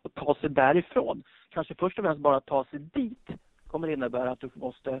divisionen och ta sig därifrån. Kanske först och främst bara ta sig dit kommer innebära att du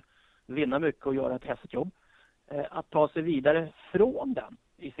måste vinna mycket och göra ett hästjobb. Att ta sig vidare från den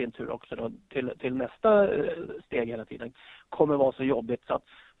i sin tur också då, till nästa steg hela tiden kommer vara så jobbigt så att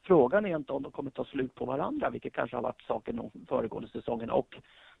frågan är inte om de kommer ta slut på varandra, vilket kanske har varit saken de föregående säsongen. Och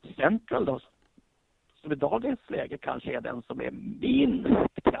Central då, som i dagens läge kanske är den som är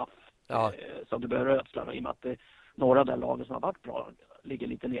minst kraft som du behöver ödsla, i och med att några av de lagen som har varit bra ligger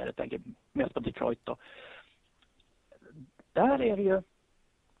lite nere. Jag tänker mest på Detroit då. Där är det ju,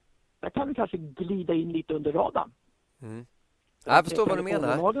 där kan vi kanske glida in lite under radarn. Jag förstår vad du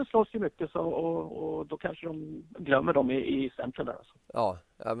menar. Lagen slåss ju mycket och då kanske de glömmer dem i Central där alltså. Ja,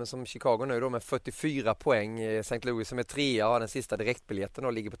 men som Chicago nu då med 44 poäng, St. Louis som är 3 har den sista direktbiljetten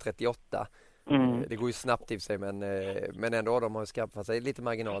och ligger på 38. Det går ju snabbt i sig, men ändå de har skaffat sig lite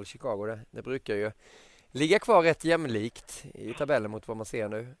marginal. Chicago, det brukar ju ligga kvar rätt jämlikt i tabellen mot vad man ser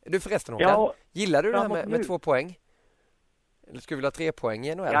nu. Du förresten Håkan, gillar du det här med 2 poäng? Eller skulle du vilja ha 3 poäng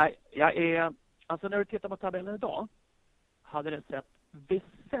i NHL? Jag är, alltså när du tittar på tabellen idag hade det sett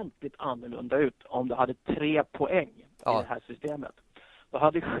väsentligt annorlunda ut om du hade 3 poäng i det här systemet. Då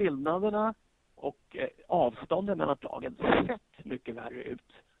hade skillnaderna och avstånden mellan lagen sett mycket värre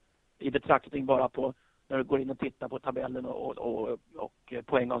ut. I betraktning bara på när du går in och tittar på tabellen och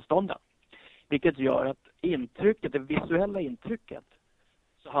poängavstånden. Vilket gör att intrycket, det visuella intrycket,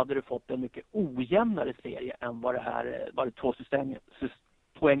 så hade du fått en mycket ojämnare serie än vad det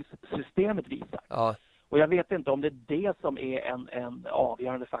 2-poängssystemet visar. Ja. Och jag vet inte om det är det som är en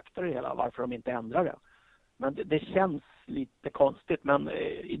avgörande faktor i hela, varför de inte ändrar det. Men det känns lite konstigt, men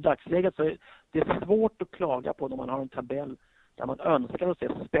i dagsläget så är det svårt att klaga på när man har en tabell där man önskar att se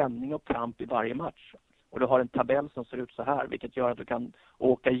spänning och kamp i varje match. Och du har en tabell som ser ut så här, vilket gör att du kan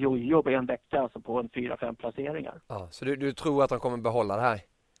åka jojo i en vecka, alltså på en 4-5 placeringar. Ja, så du tror att de kommer behålla det här?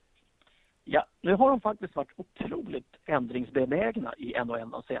 Ja, nu har de faktiskt varit otroligt ändringsbenägna i NHL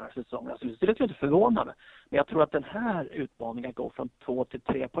de senaste säsongerna. Så det skulle inte förvåna mig. Men jag tror att den här utmaningen går från 2 till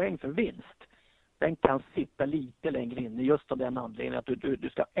 3 poäng för vinst. Den kan sitta lite längre in just av den anledningen att du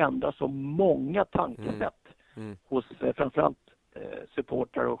ska ändra så många tankesätt hos framförallt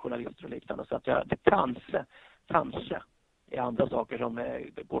supportrar och journalister och liknande. Så att det kanske är andra saker som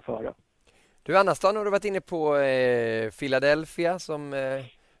går före. Du Anna-Stan, har du varit inne på Philadelphia som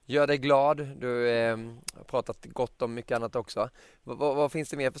gör dig glad. Du har pratat gott om mycket annat också. Vad finns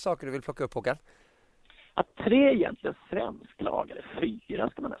det mer för saker du vill plocka upp, Håkan? Att 3 egentligen svensk lag, eller 4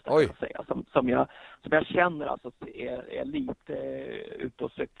 ska man nästan säga, som jag känner alltså är lite ute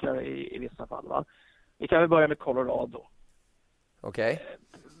och cyklar i vissa fall. Va? Vi kan väl börja med Colorado. Okej.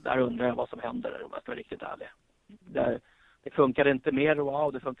 Där undrar jag vad som händer om jag ska vara riktigt ärlig. Det funkar inte med Roy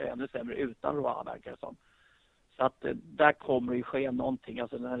och det funkar ännu sämre utan Roy, verkar det som. Så att där kommer ju ske någonting.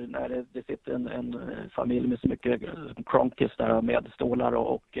 Alltså när det sitter en familj med så mycket kronkis där med stålar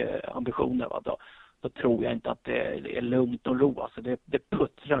och ambitioner, va, då tror jag inte att det är lugnt och ro. Alltså det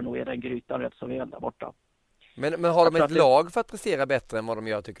puttrar nog i den grytan rätt så väl där borta. Men har de ett lag för att prestera bättre än vad de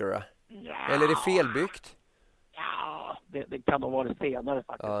gör, tycker du? Ja. Eller är det felbyggt? Ja, det kan nog vara det senare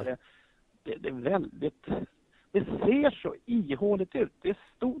faktiskt. Ja. Det är väldigt... Det ser så ihåligt ut. Det är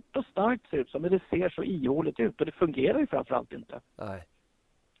stort och starkt ser ut som, men det ser så ihåligt ut. Och det fungerar ju framförallt inte. Nej.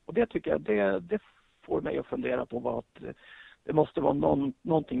 Och det tycker jag, det får mig att fundera på att det måste vara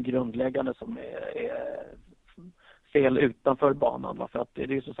någonting grundläggande som är fel utanför banan. Va? För att det är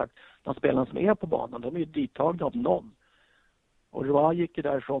ju som sagt, de spelarna som är på banan, de är ju dittagna av någon. Och Roy gick ju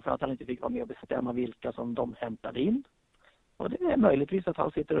därifrån för att han inte fick vara med och bestämma vilka som de hämtade in. Och det är möjligtvis att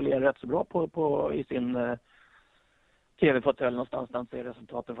han sitter och ler rätt så bra på i sin... TV-fåtölj någonstans där han ser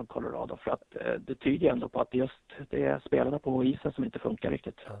resultaten från Colorado, för att det tyder ändå på att det är spelarna på isen som inte funkar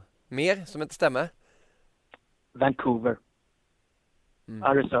riktigt. Ja. Mer som inte stämmer? Vancouver,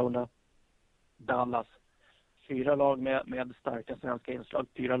 Arizona, Dallas. 4 lag med starka svenska inslag.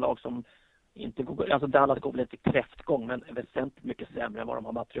 4 lag som inte går, alltså Dallas går lite kräftgång, men är väsentligt mycket sämre än vad de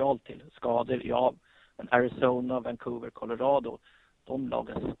har material till. Skador, ja, men Arizona, Vancouver, Colorado, de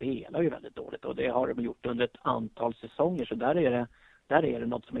lagen spelar ju väldigt dåligt och det har de gjort under ett antal säsonger, så där är det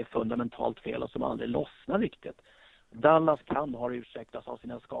något som är fundamentalt fel och som aldrig lossnar riktigt. Dallas kan ha ursäktats av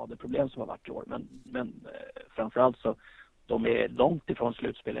sina skadeproblem som har varit i år, men framförallt så de är långt ifrån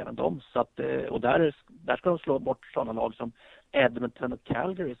slutspel även de, så att, och där ska de slå bort sådana lag som Edmonton och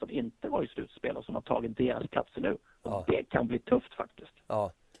Calgary som inte var i slutspel och som har tagit deras platser nu. Och det kan bli tufft faktiskt.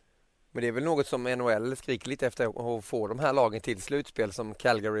 Ja. Men det är väl något som NHL skriker lite efter att få de här lagen till slutspel, som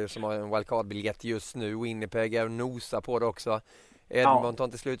Calgary som har en wildcard-biljett just nu. Winnipeg är och nosar på det också. Edmonton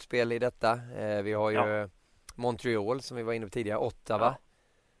till slutspel i detta. Vi har ju Montreal som vi var inne på tidigare, Ottawa.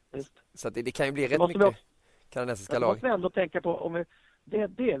 Ja. Så att det kan ju bli rätt mycket kanadensiska lag. Det måste vi ändå tänka på. Det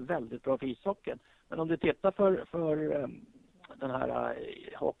är väldigt bra för ishockeyn. Men om du tittar för den här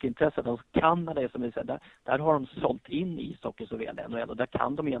hockeyintresset, alltså Kanada, som vi säger, där har de sålt in ishockey så väl NHL, och där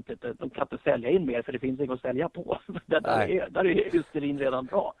kan de egentligen inte, de kan inte sälja in mer för det finns inget att sälja på. där är hysterin redan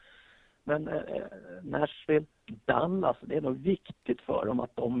bra. Men Nashville, Dallas, det är nog viktigt för dem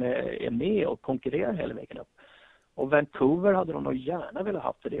att de är med och konkurrerar hela vägen upp. Och Vancouver hade de nog gärna velat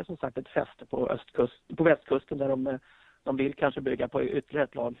haft, för det är som sagt ett fäste på västkusten där de vill kanske bygga på ytterligare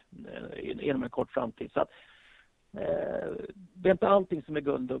ett lag inom en kort framtid. Så att det är inte allting som är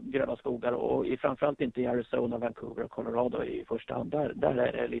guld och gröna skogar, och framförallt inte i Arizona, Vancouver och Colorado i första hand. Där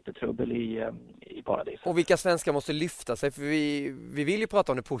är det lite trubbel i paradiset. Och vilka svenskar måste lyfta sig? För vi vill ju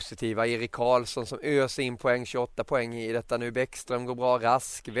prata om det positiva. Erik Karlsson som öser in poäng, 28 poäng i detta nu. Bäckström går bra,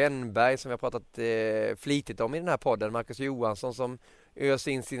 Rask, Wennberg som vi har pratat flitigt om i den här podden. Marcus Johansson som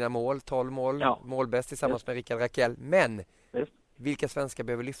öser in sina mål, 12 mål, målbäst tillsammans med Rickard Rakell. Men vilka svenskar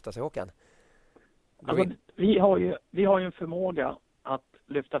behöver lyfta sig, Håkan? Alltså, vi har ju en förmåga att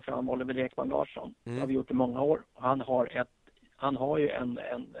lyfta fram Oliver Ekman Larsson. Det har vi gjort i många år. Han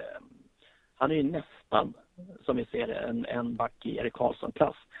är ju nästan, som vi ser det, en back i Erik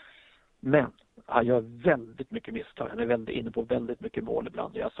Karlsson-klass. Men han gör väldigt mycket misstag. Han är väldigt inne på väldigt mycket mål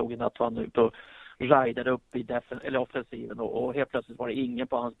ibland. Jag såg att han nu på ridade upp i offensiven och helt plötsligt var det ingen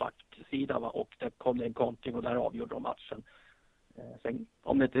på hans backsida, va? Och det kom en kontring och där avgjorde de matchen. Sen,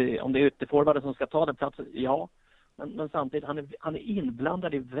 om det är ytterforwarden som ska ta den platsen, ja. Men samtidigt, han är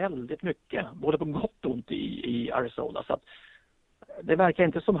inblandad i väldigt mycket, både på gott och ont i Arizona. Så att det verkar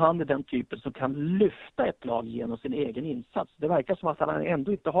inte som han är den typen som kan lyfta ett lag genom sin egen insats. Det verkar som att han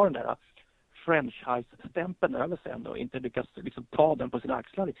ändå inte har den där franchise-stämpeln över sig ändå, och inte lyckas liksom ta den på sina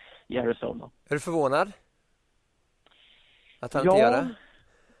axlar i Arizona. Är du förvånad att han inte gör det?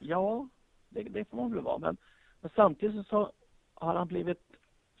 Ja, Det får man väl vara. Men samtidigt så har han blivit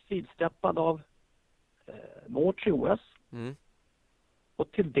sidsteppad av Mårts i OS. Mm.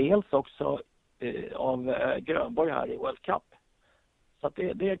 Och till dels också av Grönborg här i World Cup. Så att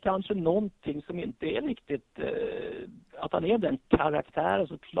det är kanske någonting som inte är riktigt... att han är den karaktären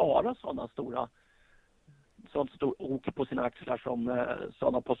som klarar sånt stor ok på sina axlar som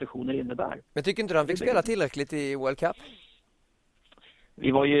sådana positioner innebär. Men tycker inte du han fick spela tillräckligt i World Cup?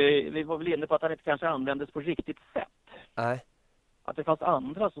 Vi var väl inne på att han inte kanske användes på riktigt sätt. Nej. Att det fanns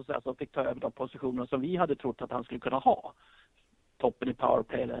andra så att säga, som fick ta över de positioner som vi hade trott att han skulle kunna ha. Toppen i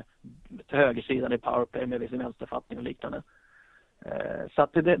powerplay eller till högersidan i powerplay med viss vänsterfattning och liknande. Så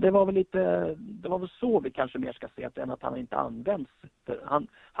att det var väl lite, det var väl så vi kanske mer ska se än att han inte används.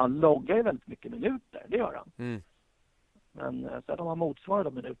 Han loggar ju väldigt mycket minuter, det gör han. Mm. Men sen om han motsvarar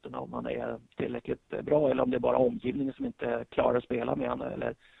de minuterna, om han är tillräckligt bra eller om det är bara omgivningen som inte klarar att spela med honom.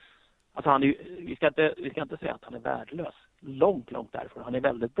 Eller, alltså vi ska inte säga att han är värdelös. Långt därifrån. Han är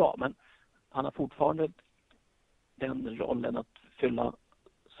väldigt bra, men han har fortfarande den rollen att fylla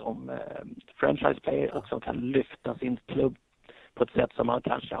som franchise player och som kan lyfta sin klubb på ett sätt som man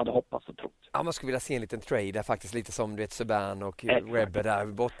kanske hade hoppats och trott. Ja, man skulle vilja se en liten trade där faktiskt, lite som du vet Subban och Webber där,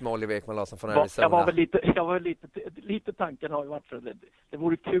 bort med Oliver Ekman Larsson från Arizona. Jag var lite tanken har ju varit så det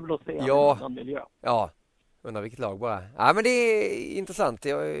vore kul att se en annan miljö. Ja, undrar vilket lag bara. Ja, men det är intressant.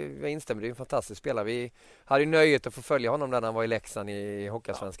 Jag instämmer, det är en fantastisk spelare. Vi hade ju nöjet att få följa honom där när han var i Leksand i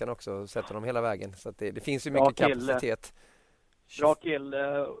Hockeysvenskan också och sett honom hela vägen. Så att det finns ju mycket kapacitet. Bra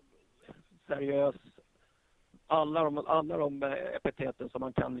kille, seriös. Alla de epiteten som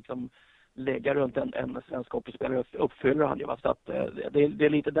man kan liksom lägga runt en svensk hockeyspelare uppfyller han ju. Så att det är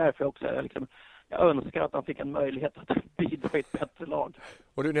lite därför också jag önskar att han fick en möjlighet att bidra i ett bättre lag.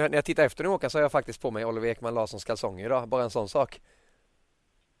 Och du, när jag tittar efter nu Håkan så har jag faktiskt på mig Oliver Ekman Larssons kalsonger idag. Bara en sån sak.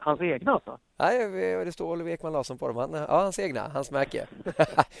 Hans egna alltså? Nej, det står Oliver Ekman Larsson på dem. Hans egna, hans märke.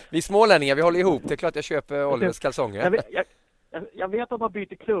 Vi smålänningar, vi håller ihop. Det är klart jag köper Olivers kalsonger. Jag vet att man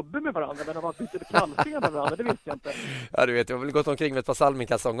byter klubbor med varandra, men att man byter kalsonger med varandra, det visste jag inte. Ja, du vet, jag har väl gått omkring med ett par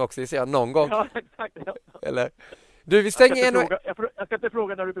Salming-kalsonger också, det ser jag någon gång. Ja, exakt. Ja. Eller? Du, vi stänger jag ska inte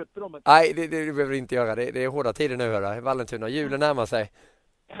fråga när du bytte dem. Nej, det behöver du inte göra. Det är hårda tider nu, hörra. Vallentuna, julen närmar sig.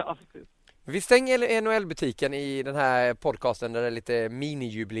 Ja, precis. Vi stänger NHL-butiken i den här podcasten där det är lite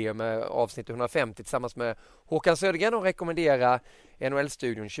minijubileum med avsnitt 150 tillsammans med Håkan Södergren och rekommendera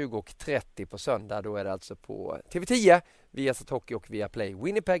NHL-studion 20:30 på söndag. Då är det alltså på TV10, Viasat Hockey och Viaplay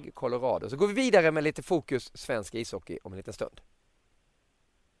Winnipeg, Colorado. Så går vi vidare med lite fokus svensk ishockey om en liten stund.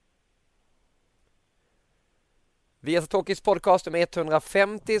 Viasat Hockeys podcast om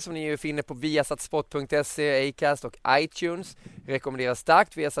 150 som ni ju finner på viasatsport.se, Acast och iTunes. Rekommenderar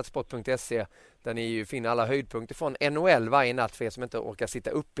starkt viasatsport.se där ni ju finner alla höjdpunkter från NHL varje natt för er som inte orkar sitta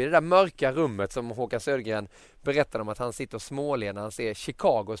uppe i det där mörka rummet som Håkan Södergren berättade om att han sitter och småler när han ser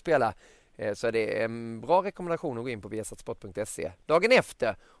Chicago spela. Så är det en bra rekommendation att gå in på viasatsport.se dagen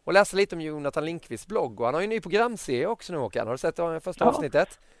efter och läsa lite om Jonathan Lindqvists blogg. Och han har ju en ny programserie också nu, Håkan. Har du sett första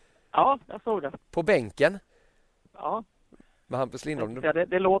avsnittet? Ja, jag såg det. På bänken? Ja. Med Hampus Lindholm. Ja,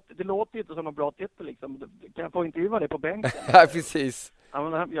 det låter ju inte som en bra titel liksom. Kan jag få intervjua det på bänken? Ja, precis. Ja,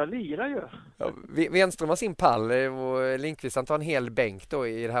 men jag lirar ju. Ja, Wenström har sin pall och Lindqvist han tar en hel bänk då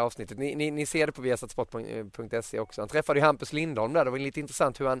i det här avsnittet. Ni ser det på viasatsport.se också. Han träffade ju Hampus Lindholm där. Det var lite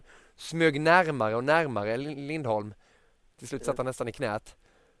intressant hur han smög närmare och närmare Lindholm. Till slut satt han nästan i knät.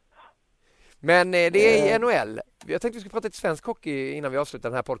 Men det är i NHL. Jag tänkte vi skulle prata lite svensk hockey innan vi avslutar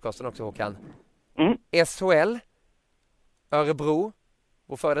den här podcasten också, Håkan. SHL, Örebro,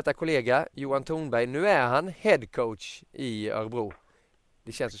 vår före detta kollega Johan Thornberg. Nu är han headcoach i Örebro.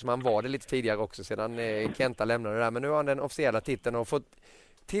 Det känns som han var det lite tidigare också sedan Kenta lämnade det där. Men nu har han den officiella titeln och fått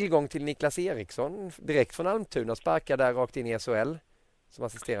tillgång till Niklas Eriksson direkt från Almtuna och sparkar där rakt in i SHL som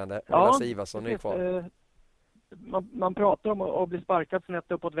assisterande. Ja, Lasse Ivarsson är kvar. Man pratar om att bli sparkad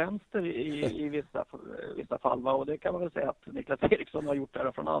snett uppåt vänster i vissa fall. Va? Och det kan man väl säga att Niklas Eriksson har gjort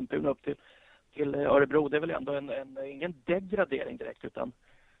där från Almtuna upp till Örebro. Det är väl ändå ingen degradering direkt utan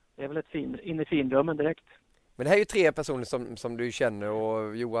det är väl in i finrummen direkt. Men det här är ju tre personer som du känner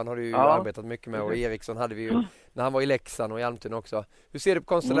och Johan har du ju arbetat mycket med och Eriksson hade vi ju när han var i Leksand och i Almtuna också. Hur ser du på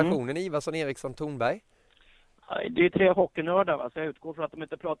konstellationen Ivarsson, Eriksson, Thornberg? Det är tre hockeynördar va? Så jag utgår från att de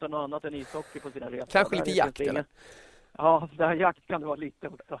inte pratar något annat än ishockey på sina resor. Kanske lite jakt eller? Ja, det här jakt kan det vara lite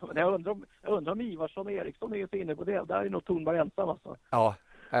också. Men jag undrar om Ivarsson och Eriksson är så inne på det. Där är nog Thornberg ensam alltså. Ja.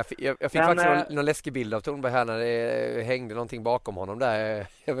 Jag fick faktiskt någon läskig bild av Thornberg här när det hängde någonting bakom honom där.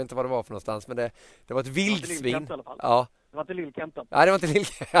 Jag vet inte vad det var för någonstans, men det var ett vildsvin. Ja. Det var inte Lillkempen. Nej,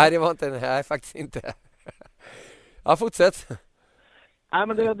 det var inte Nej, faktiskt inte. Ja, fortsätt. Nej,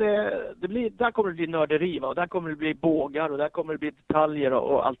 men det blir, där kommer det bli nörderi, va? Och där kommer det bli bågar och där kommer det bli detaljer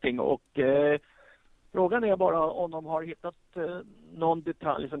och allting. Och frågan är bara om de har hittat någon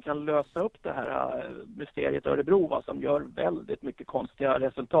detalj som kan lösa upp det här mysteriet Örebro, va? Som gör väldigt mycket konstiga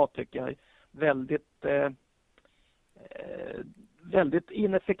resultat, tycker jag. Väldigt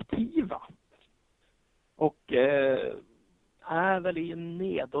ineffektiva. Och är väl i en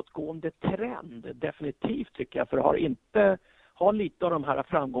nedåtgående trend, definitivt, tycker jag. För har lite av de här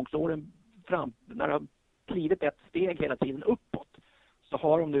framgångsåren när de har klivit ett steg hela tiden uppåt, så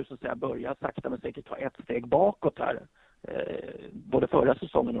har de nu så att säga börjat sakta men säkert ta ett steg bakåt här. Både förra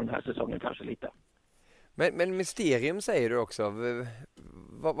säsongen och den här säsongen kanske lite. Men mysterium säger du också.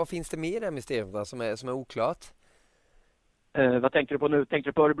 Vad finns det med i det här mysteriet då, som är oklart? Vad tänker du på nu? Tänker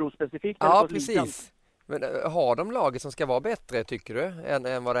du på Örebro specifikt? Ja, precis. Men har de laget som ska vara bättre, tycker du,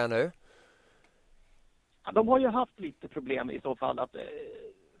 än vad det är nu? Ja, de har ju haft lite problem i så fall att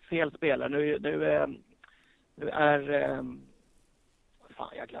fel spelare. Nu är fan,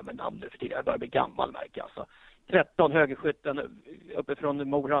 jag glömmer namnet för tidigare. Jag börjar bli gammal, märker jag. Alltså. 13 högerskytten uppifrån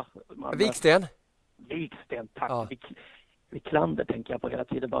Mora. Viksten, tack. Ja. Wiklander tänker jag på hela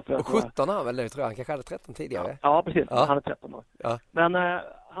tiden. Bara för och 17 har väl nu, tror jag. Han kanske hade 13 tidigare. Ja, precis. Ja. Han är 13 år. Ja. Men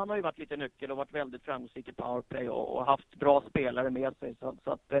han har ju varit lite nyckel och varit väldigt framgångsrik i powerplay och haft bra spelare med sig.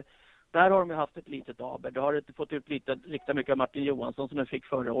 Så att där har de ju haft ett litet aber. Det har inte fått ut riktigt mycket av Martin Johansson som de fick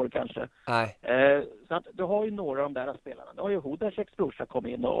förra året kanske. Nej. Så att du har ju några av de där spelarna. Det har ju Hodaceks brorsa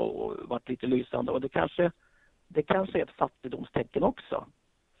kommit in och varit lite lysande. Och det kanske är ett fattigdomstecken också.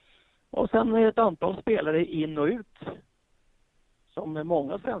 Och sen är ett antal spelare in och ut som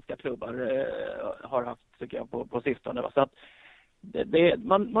många svenska klubbar har haft, tycker jag, på sistone. Så att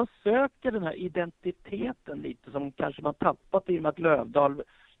man söker den här identiteten lite som kanske man tappat i och med att Lövdahl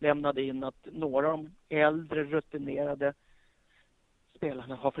lämnade in, att några av de äldre rutinerade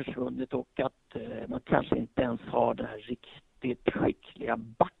spelarna har försvunnit och att man kanske inte ens har den här riktigt skickliga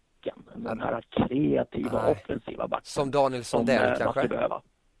backen. Den här kreativa, offensiva backen. Som Daniel Sundell kanske? Behöva.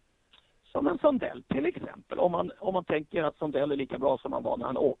 Som en Sundell till exempel. Om man tänker att Sundell är lika bra som han var när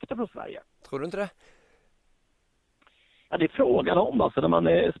han åkte från Sverige. Tror du inte det? Ja, det är frågan om. Alltså, när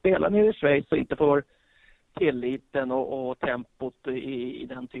man spelar nere i Schweiz och inte får tilliten och tempot i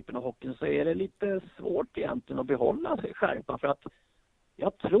den typen av hockey, så är det lite svårt egentligen att behålla sig skärpa. För att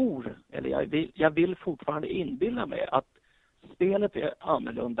jag tror, eller jag vill fortfarande inbilla mig att spelet är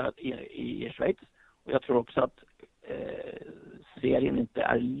annorlunda i Schweiz. Och jag tror också att serien inte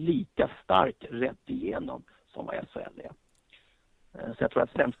är lika stark rätt igenom som vad SHL är. Så jag tror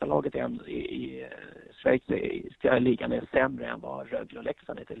att sämsta laget i Schweiz i ligan är sämre än vad Rögle och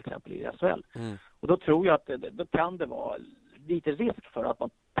Leksand är till exempel i SHL. Mm. Och då tror jag att då kan det vara lite risk för att man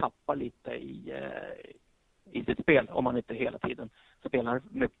tappar lite i sitt spel om man inte hela tiden spelar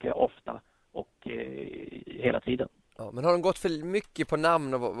mycket, ofta och hela tiden. Ja, men har de gått för mycket på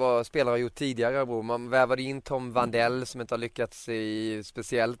namn och vad spelare har gjort tidigare, Bro? Man vävade in Tom Vandell som inte har lyckats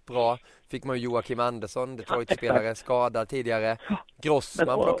speciellt bra. Fick man ju Joakim Andersson, Detroit-spelare, skadad tidigare.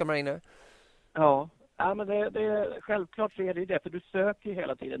 Grossman plockar man in nu. Ja, men det självklart så är det det. För du söker ju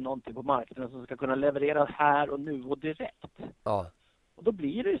hela tiden någonting på marknaden som ska kunna leverera här och nu och direkt. Ja. Och då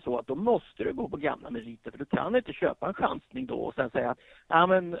blir det ju så att då måste du gå på gamla meriter. För du kan inte köpa en chansning då och sen säga att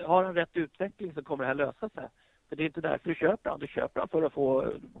men har han rätt utveckling så kommer det här lösa sig. För det är inte därför du köper han. Du köper han för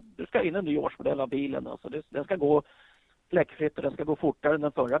att du ska in en ny årsmodell av bilen. Alltså den ska gå fläckfritt och den ska gå fortare än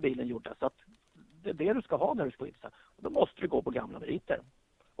den förra bilen gjorde. Så att det är det du ska ha när du ska in. Och då måste du gå på gamla meriter.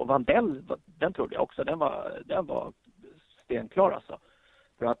 Och Vandell, den trodde jag också. Den var stenklar alltså.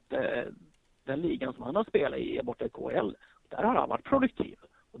 För att den ligan som han har spelat i är borta i KL. Där har han varit produktiv.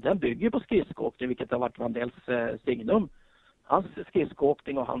 Och den bygger på skridskoåkning, vilket har varit Vandells signum. Hans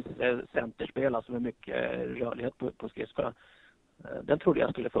skridskoåkning och hans centerspel, alltså med mycket rörlighet på skridskorna, den trodde jag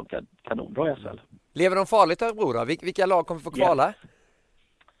skulle funka kanonbra i SHL. Lever de farligt här, bror? Vilka lag kommer få kvala? Yes.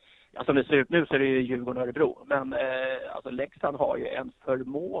 Ja, som det ser ut nu så är det ju Djurgården och Örebro. Men alltså Leksand har ju en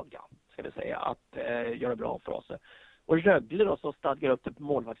förmåga, ska vi säga, att göra bra för sig. Och Rögle då, så stadgar upp det på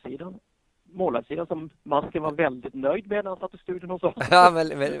målvaktssidan. Målvaktssidan som Masken var väldigt nöjd med när han satt i studion och så. Ja, men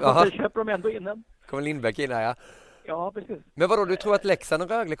så köper de ändå in den. Kommer Lindbäck in här, ja. Ja, precis. Men vadå, du tror att Leksand och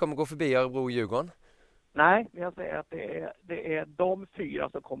Rögle kommer gå förbi Örebro och Djurgården? Nej, men jag säger att det är de fyra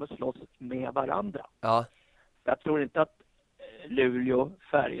som kommer slåss med varandra. Ja. Jag tror inte att Luleå,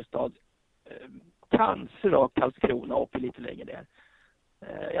 Färjestad, kanske då Karlskrona åker lite längre ner.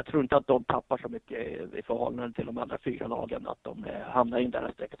 Jag tror inte att de tappar så mycket i förhållande till de andra fyra lagen att de hamnar in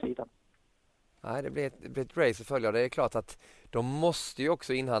där sträcksidan. Nej, det blir ett race att följa. Det är klart att de måste ju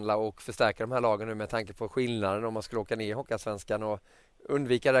också inhandla och förstärka de här lagen nu med tanke på skillnaden om man skulle åka ner i Hockeyallsvenskan och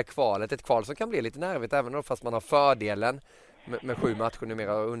undvika det här kvalet. Ett kval som kan bli lite nervigt även då fast man har fördelen med 7 matcher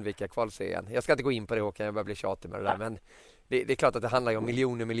numera och undvika kvalserien. Jag ska inte gå in på det, Håkan, jag börjar bli tjatig med det där, men det är klart att det handlar ju om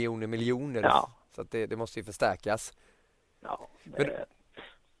miljoner. Ja. Så att det måste ju förstärkas. Ja,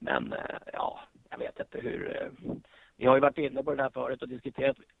 men jag vet inte hur... Vi har ju varit inne på det här förut och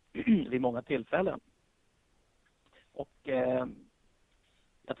diskuterat vid många tillfällen. Och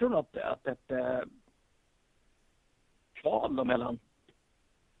jag tror nog att ett kval mellan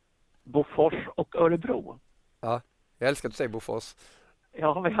Bofors och Örebro. Ja, jag älskar att du säger Bofors.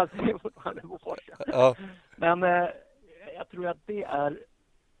 Ja, men jag säger fortfarande Bofors. Ja. Men jag tror att det är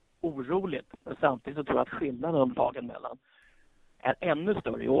oroligt. Men samtidigt så tror jag att skillnaden om lagen mellan är ännu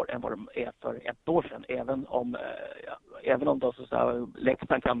större i år än vad de är för ett år sedan. Även om då så här,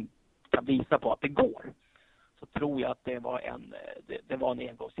 Leksand kan visa på att det går. Så tror jag att det var en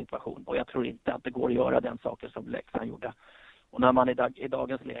engångssituation. Och jag tror inte att det går att göra den saken som Leksand gjorde. Och när man i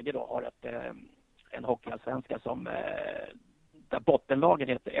dagens läge då har en hockeyallsvenska som där bottenlagen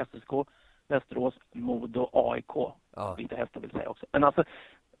heter SSK, Västerås, Modo, AIK. Ja. Lite hästar vill säga också. Men alltså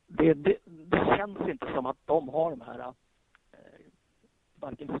det känns inte som att de har de här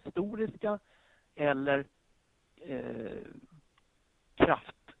varken historiska eller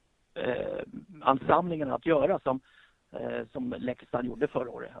kraftansamlingarna att göra som Leksand gjorde förra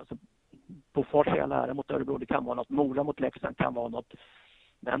året. Alltså, Bofors är all ära mot Örebro, det kan vara något. Mora mot Leksand kan vara något.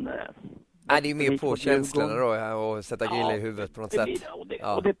 Men nej, det är mer på känslorna då och sätta grilla i huvudet på något sätt.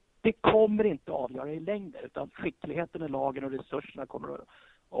 Och det kommer inte avgöra i längden, utan skickligheten i lagen och resurserna kommer att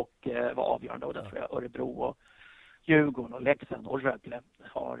vara avgörande. Och där tror jag Örebro och Djurgården och Leksand och Rögle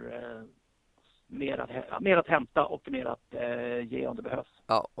har mer att hämta och mer att ge om det behövs.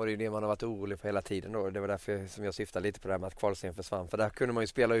 Ja, och det är det man har varit orolig för hela tiden då. Det var därför som jag syftade lite på det här med att kvalserien försvann. För där kunde man ju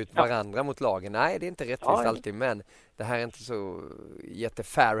spela ut varandra mot lagen. Nej, det är inte rättvist alltid, men det här är inte så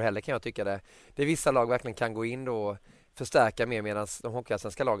jättefair heller, kan jag tycka det. Det är vissa lag verkligen kan gå in då och förstärka mer, medan de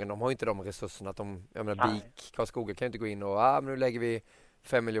hockeyallsvenska lagen, de har ju inte de resurserna att BIK, Karlskoga kan ju inte gå in och men nu lägger vi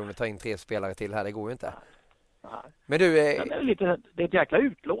 5 miljoner, ta in 3 spelare till här, det går ju inte. Nej. Men du det är ett jäkla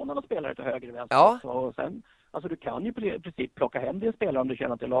utlånande av spelare till höger och vänster. Ja. Och sen, alltså du kan ju i princip plocka hem din spelare om du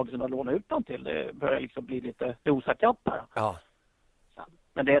känner att det är lag som har lånat ut dem till. Det börjar liksom bli lite osakatt här. Ja.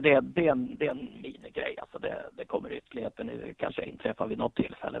 Men det är en minigrej. Alltså det kommer ytterligheten. Det kanske inträffar vid något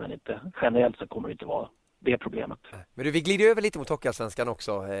tillfälle, men inte generellt så kommer det inte vara det problemet. Men du, vi glider över lite mot hockeyallsvenskan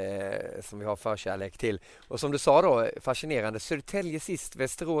också, som vi har förkärlek till. Och som du sa då, fascinerande. Södertälje sist,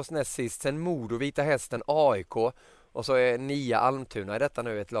 Västerås näst sist, sen Modo, Vita Hästen, AIK och så är Nia Almtuna i detta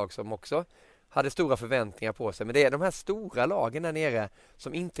nu, ett lag som också hade stora förväntningar på sig. Men det är de här stora lagen där nere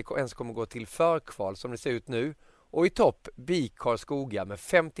som inte ens kommer gå till förkval som det ser ut nu. Och i topp, BIK Karlskoga med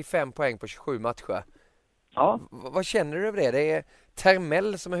 55 poäng på 27 matcher. Ja. Vad känner du över det? Det är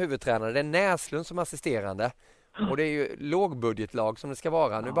Termell som är huvudtränare, det är Näslund som assisterande och det är ju lågbudgetlag som det ska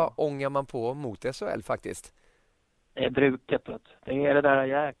vara. Nu bara ångar man på mot SHL faktiskt. Det är bruket. Det är det där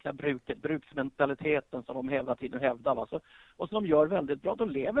jäkla bruksmentaliteten som de hela tiden hävdar. Va? Och som de gör väldigt bra, de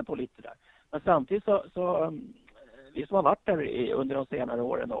lever på lite där. Men samtidigt så vi som har varit där under de senare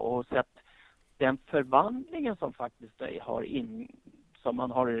åren och sett den förvandlingen som faktiskt som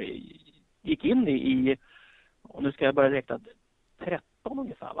man har gick in i, och nu ska jag börja räkna 13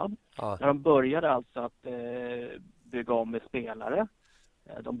 ungefär, va? Ja. När de började alltså att bygga om med spelare.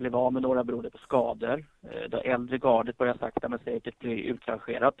 De blev av med några beroende på skador. Det äldre gardet började sakta men säkert bli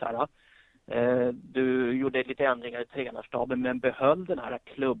utrangerat här. Du gjorde lite ändringar i tränarstaben men behöll den här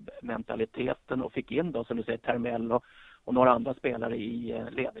klubbmentaliteten och fick in då, som du säger, Termell och några andra spelare i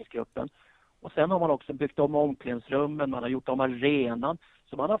ledningsgruppen. Och sen har man också byggt om omklädningsrummen, man har gjort om arenan.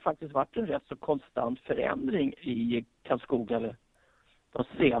 Så man har faktiskt varit en rätt så konstant förändring i Karlskoga de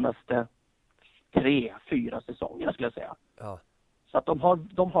senaste 3-4 säsongerna skulle jag säga. Ja. Så att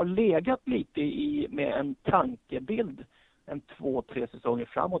de har legat lite med en tankebild 2-3 säsonger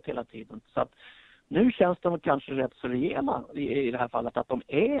framåt hela tiden. Så att nu känns de kanske rätt så rejäla i det här fallet att de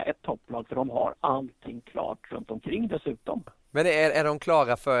är ett topplag, för de har allting klart runt omkring dessutom. Men är de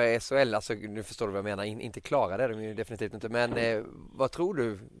klara för SHL? Alltså, nu förstår du vad jag menar. Inte klara, det är de ju definitivt inte. Men vad tror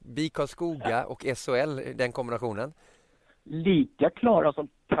du? BIK Karlskoga och SHL, den kombinationen? Lika klara som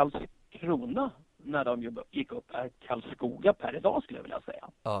Karlskrona när de gick upp är Karlskoga per idag, skulle jag vilja säga.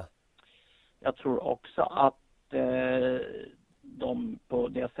 Ja. Jag tror också att de på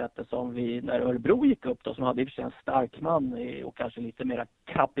det sättet som när Örebro gick upp då, som hade i och för sig en stark man och kanske lite mera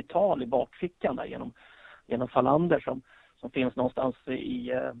kapital i bakfickan där genom Fallander som finns någonstans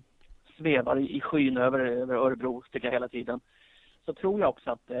svävar i skyn över Örebro, tycker jag hela tiden. Så tror jag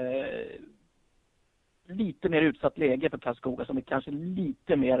också att lite mer utsatt läge för Karlskoga som är kanske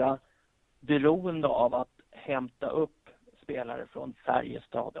lite mera beroende av att hämta upp spelare från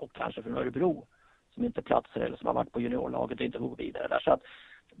Färjestad och kanske från Örebro som inte platsar eller som har varit på juniorlaget och inte går vidare där. Så att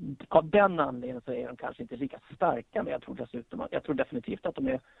av den anledningen så är de kanske inte lika starka, men jag tror definitivt att de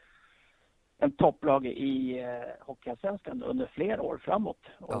är en topplag i Hockeyallsvenskan under flera år framåt.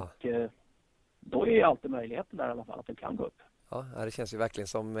 Ja. Och då är ju alltid möjligheten där i alla fall att det kan gå upp. Ja, det känns ju verkligen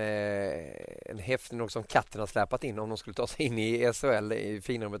som en häftig något som katten har släpat in om de skulle ta sig in i SHL i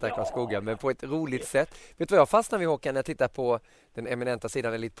finrummet där Karlskoga, men på ett roligt sätt. Vet du vad jag fastnar vid, Håkan, när jag tittar på den eminenta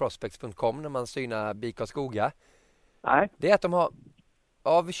sidan eliteprospects.com när man synar BIK Karlskoga? Nej. Det är att de har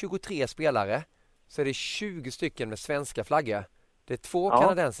av 23 spelare så är det 20 stycken med svenska flaggor. Det är 2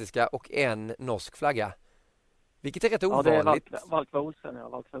 kanadensiska och 1 norsk flagga. Vilket är rätt ovanligt. Ja, det är Valkva Olsen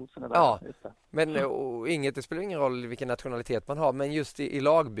är där. Ja, just det. Men det spelar ingen roll vilken nationalitet man har. Men just i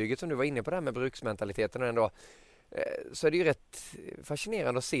lagbygget som du var inne på där med bruksmentaliteten och ändå, så är det ju rätt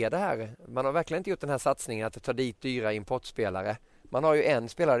fascinerande att se det här. Man har verkligen inte gjort den här satsningen att ta dit dyra importspelare. Man har ju en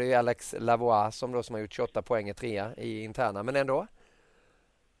spelare, det är Alex Lavoie som har gjort 28 poäng i 3 i interna, men ändå.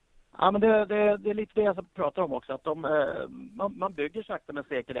 Ja, men det är lite det jag pratar om också. Att man bygger sakta men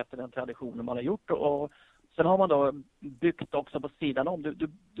säkert efter den traditionen man har gjort. Och sen har man då byggt också på sidan om.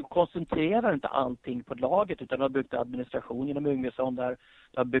 Du koncentrerar inte allting på laget, utan du har byggt administration genom Yngesson där.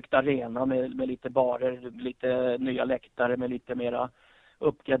 Du har byggt arena med lite barer, lite nya läktare med lite mera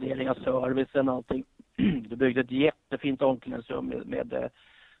uppgradering av servicen och allting. Du byggde ett jättefint omklädningsrum med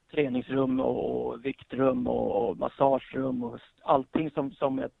träningsrum och viktrum och massagerum och allting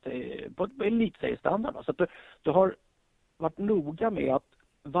som på elitseriestandard. Så att du har varit noga med att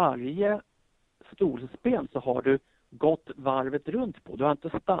varje storspel så har du gått varvet runt på. Du har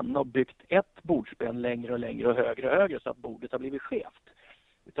inte stannat och byggt ett bordspel längre och längre och högre så att bordet har blivit skevt.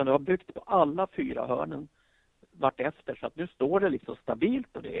 Utan du har byggt på alla 4 hörnen vart efter, så att nu står det liksom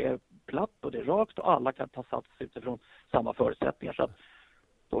stabilt och det är platt och det är rakt och alla kan ta sats utifrån samma förutsättningar. Så att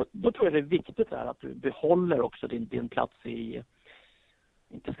då tror jag det är viktigt där att du behåller också din plats i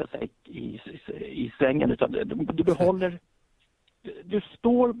svängen, utan du behåller, du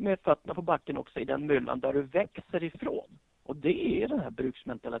står med fötterna på backen också i den myllan där du växer ifrån. Och det är den här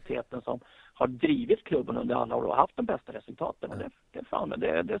bruksmentaliteten som har drivit klubben under alla år och haft de bästa resultaten. Och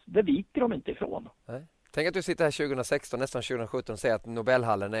det viker de inte ifrån. Nej. Tänk att du sitter här 2016, nästan 2017 och säger att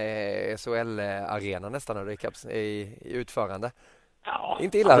Nobelhallen är SHL-arena nästan när det är i utförande. Ja,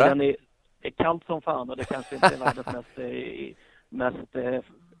 inte illa, alltså, det är kallt som fan och det kanske inte är världens mest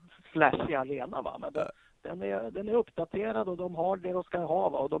flashy arena, va? Men den är uppdaterad och de har det de ska ha,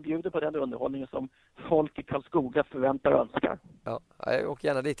 va? Och de bjuder på den underhållningen som folk i Karlskoga förväntar och önskar. Ja, jag åker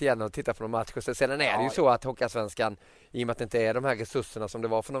gärna dit igen och tittar på de matcher. Sedan är det ju så att Hockeyallsvenskan, i och med att det inte är de här resurserna som det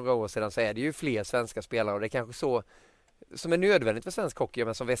var för några år sedan, så är det ju fler svenska spelare och det är kanske så som är nödvändigt för svensk hockey,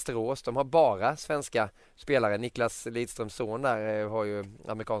 men som Västerås, de har bara svenska spelare. Niklas Lidströms son där har ju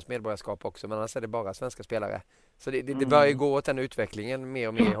amerikansk medborgarskap också, men annars är det bara svenska spelare. Så det börjar ju gå åt den utvecklingen mer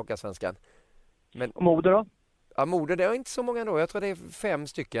och mer i Hockeyallsvenskan. Men och Modo då? Ja, Modo, det är inte så många ändå. Jag tror det är 5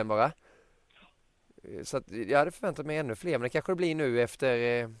 stycken bara. Så att jag hade förväntat mig ännu fler, men det kanske blir nu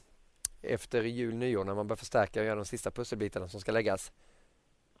efter jul, nyår, när man börjar förstärka och göra de sista pusselbitarna som ska läggas.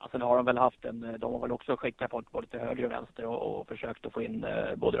 Alltså nu har de väl de har väl också skickat folk både till höger och vänster och försökt att få in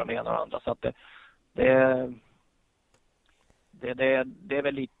både de ena och de andra. Så att det är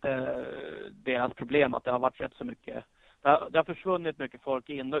väl lite deras problem att det har varit rätt så mycket. Det har försvunnit mycket folk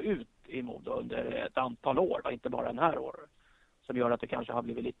in och ut i Modo under ett antal år, inte bara den här året. Som gör att det kanske har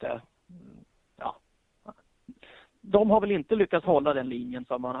blivit lite, de har väl inte lyckats hålla den linjen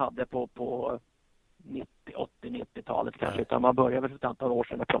som man hade på 90-talet kanske, utan man började för ett antal år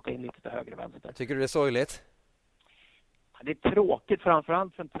sedan att plocka in lite till höger och vänster. Tycker du det är sorgligt? Det är tråkigt,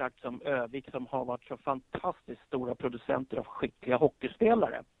 framförallt för en trakt som Övik som har varit så fantastiskt stora producenter av skickliga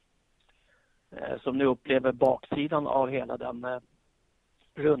hockeyspelare. Som nu upplever baksidan av hela den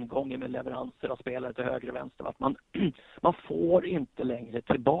rundgången med leveranser av spelare till höger och vänster. Att man får inte längre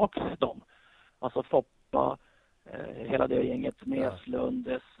tillbaka dem. Alltså Foppa, hela det gänget,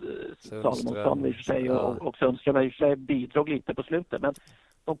 Näslund, Salomonsson i och för sig och Sundström i och för sig bidrog lite på slutet. Men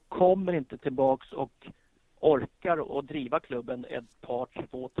de kommer inte tillbaks och orkar att driva klubben ett par,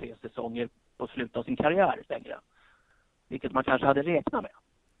 2, 3 säsonger på slutet av sin karriär längre. Vilket man kanske hade räknat med.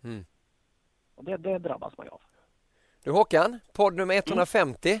 Mm. Och det drabbas man av. Du Håkan, podd nummer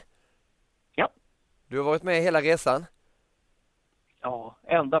 150. Ja. Du har varit med hela resan. Ja,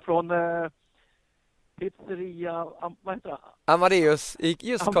 ända från pizzeria, vad heter det? Amadeus i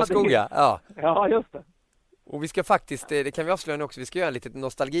just Karlskoga. Ja, ja, just det. Och vi ska faktiskt, det kan vi avslöja nu också, vi ska göra en litet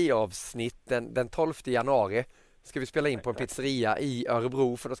nostalgiavsnitt den 12 januari. Ska vi spela in på en pizzeria i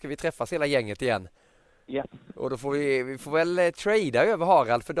Örebro, för då ska vi träffas hela gänget igen. Yes. Och då får vi får väl trada över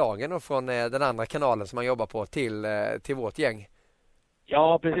Harald för dagen och från den andra kanalen som han jobbar på till vårt gäng.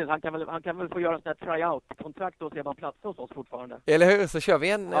 Ja, precis. Han kan väl få göra en sån här tryout-kontrakt och se om han platsar hos oss fortfarande. Eller hur? Så kör vi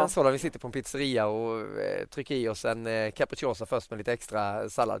en sådan. Vi sitter på en pizzeria och trycker i oss en capricciosa först med lite extra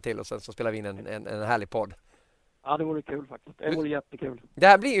sallad till och sen så spelar vi in en härlig podd. Ja, det vore kul faktiskt. Det vore jättekul. Det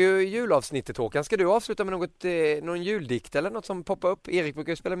här blir ju julavsnittet, Håkan. Ska du avsluta med någon juldikt eller något som poppar upp? Erik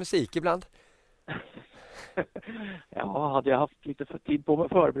brukar ju spela musik ibland. Ja, hade jag haft lite för tid på mig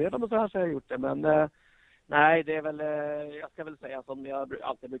att förbereda mig så här så har jag gjort det. Men nej, det är väl, jag ska väl säga som jag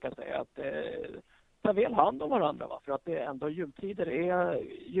alltid brukar säga, att ta väl hand om varandra. Va? För att det är ändå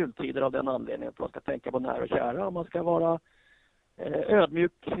jultider av den anledningen att man ska tänka på nära och kära. Och man ska vara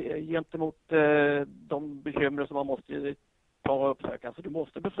ödmjuk gentemot de bekymmer som man måste ta och uppsöka. Alltså, du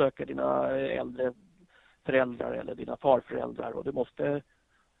måste besöka dina äldre föräldrar eller dina farföräldrar, och du måste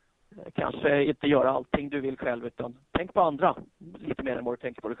kanske inte göra allting du vill själv, utan tänk på andra lite mer än vad du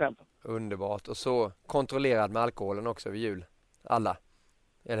tänker på dig själv. Underbart. Och så kontrollerad med alkoholen också över jul. Alla.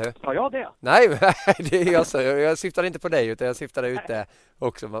 Eller hur? Sa jag det? Nej, det är jag syftade inte på dig, utan jag syftade ute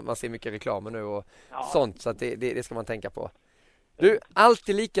också. Man ser mycket reklam nu och sånt, så att det ska man tänka på. Du,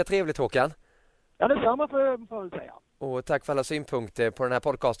 alltid lika trevligt, Håkan. Ja, det är samma för att säga. Och tack för alla synpunkter på den här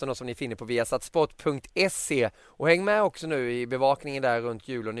podcasten då, som ni finner på viasatsport.se. Och häng med också nu i bevakningen där runt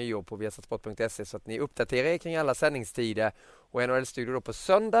jul och nyår på viasatsport.se så att ni uppdaterar er kring alla sändningstider. Och NHL-studio då på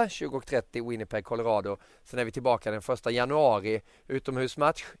söndag 20:30 Winnipeg, Colorado. Sen är vi tillbaka den 1 januari.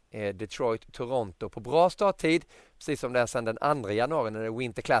 Utomhusmatch Detroit-Toronto på bra starttid. Precis som det är sen den 2 januari när det är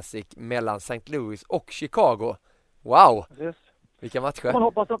Winter Classic mellan St. Louis och Chicago. Wow! Yes. Vilka matcher. Man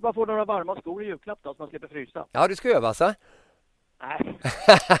hoppas att man får några varma skor i julklapp då, så man slipper frysa. Ja, du ska öva alltså? Nej.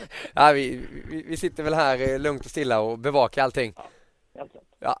 Ja, vi sitter väl här lugnt och stilla och bevakar allting.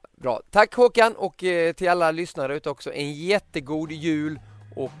 Ja, bra. Tack Håkan, och till alla lyssnare ute också en jättegod jul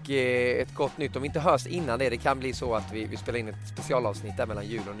och ett gott nytt. Om vi inte hörs innan det kan bli så att vi spelar in ett specialavsnitt där mellan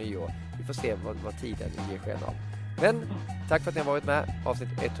jul och nyår. Vi får se vad tiden ger sken av. Men tack för att ni har varit med. Avsnitt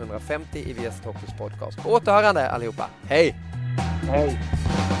 150 i Viasat Hockeys podcast. På återhörande allihopa. Hej! Hej!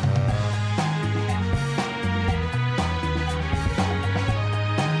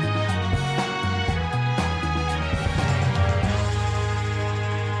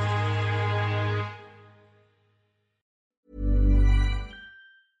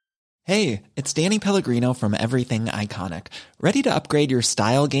 Hey, it's Danny Pellegrino from Everything Iconic. Ready to upgrade your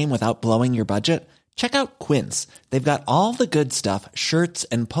style game without blowing your budget? Check out Quince. They've got all the good stuff, shirts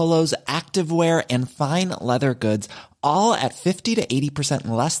and polos, activewear, and fine leather goods, all at 50 to 80%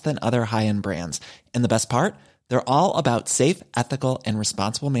 less than other high-end brands. And the best part? They're all about safe, ethical, and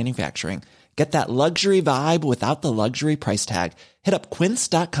responsible manufacturing. Get that luxury vibe without the luxury price tag. Hit up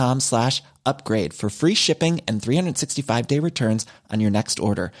quince.com/upgrade for free shipping and 365-day returns on your next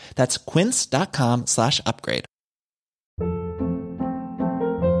order. That's quince.com/upgrade.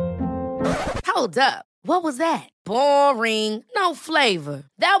 Hold up. What was that? Boring. No flavor.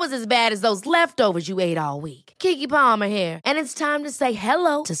 That was as bad as those leftovers you ate all week. Keke Palmer here, and it's time to say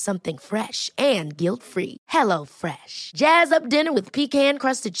hello to something fresh and guilt-free. Hello Fresh. Jazz up dinner with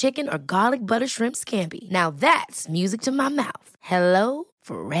pecan-crusted chicken or garlic butter shrimp scampi. Now that's music to my mouth. Hello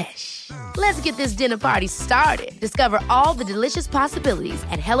Fresh. Let's get this dinner party started. Discover all the delicious possibilities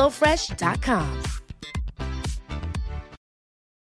at hellofresh.com.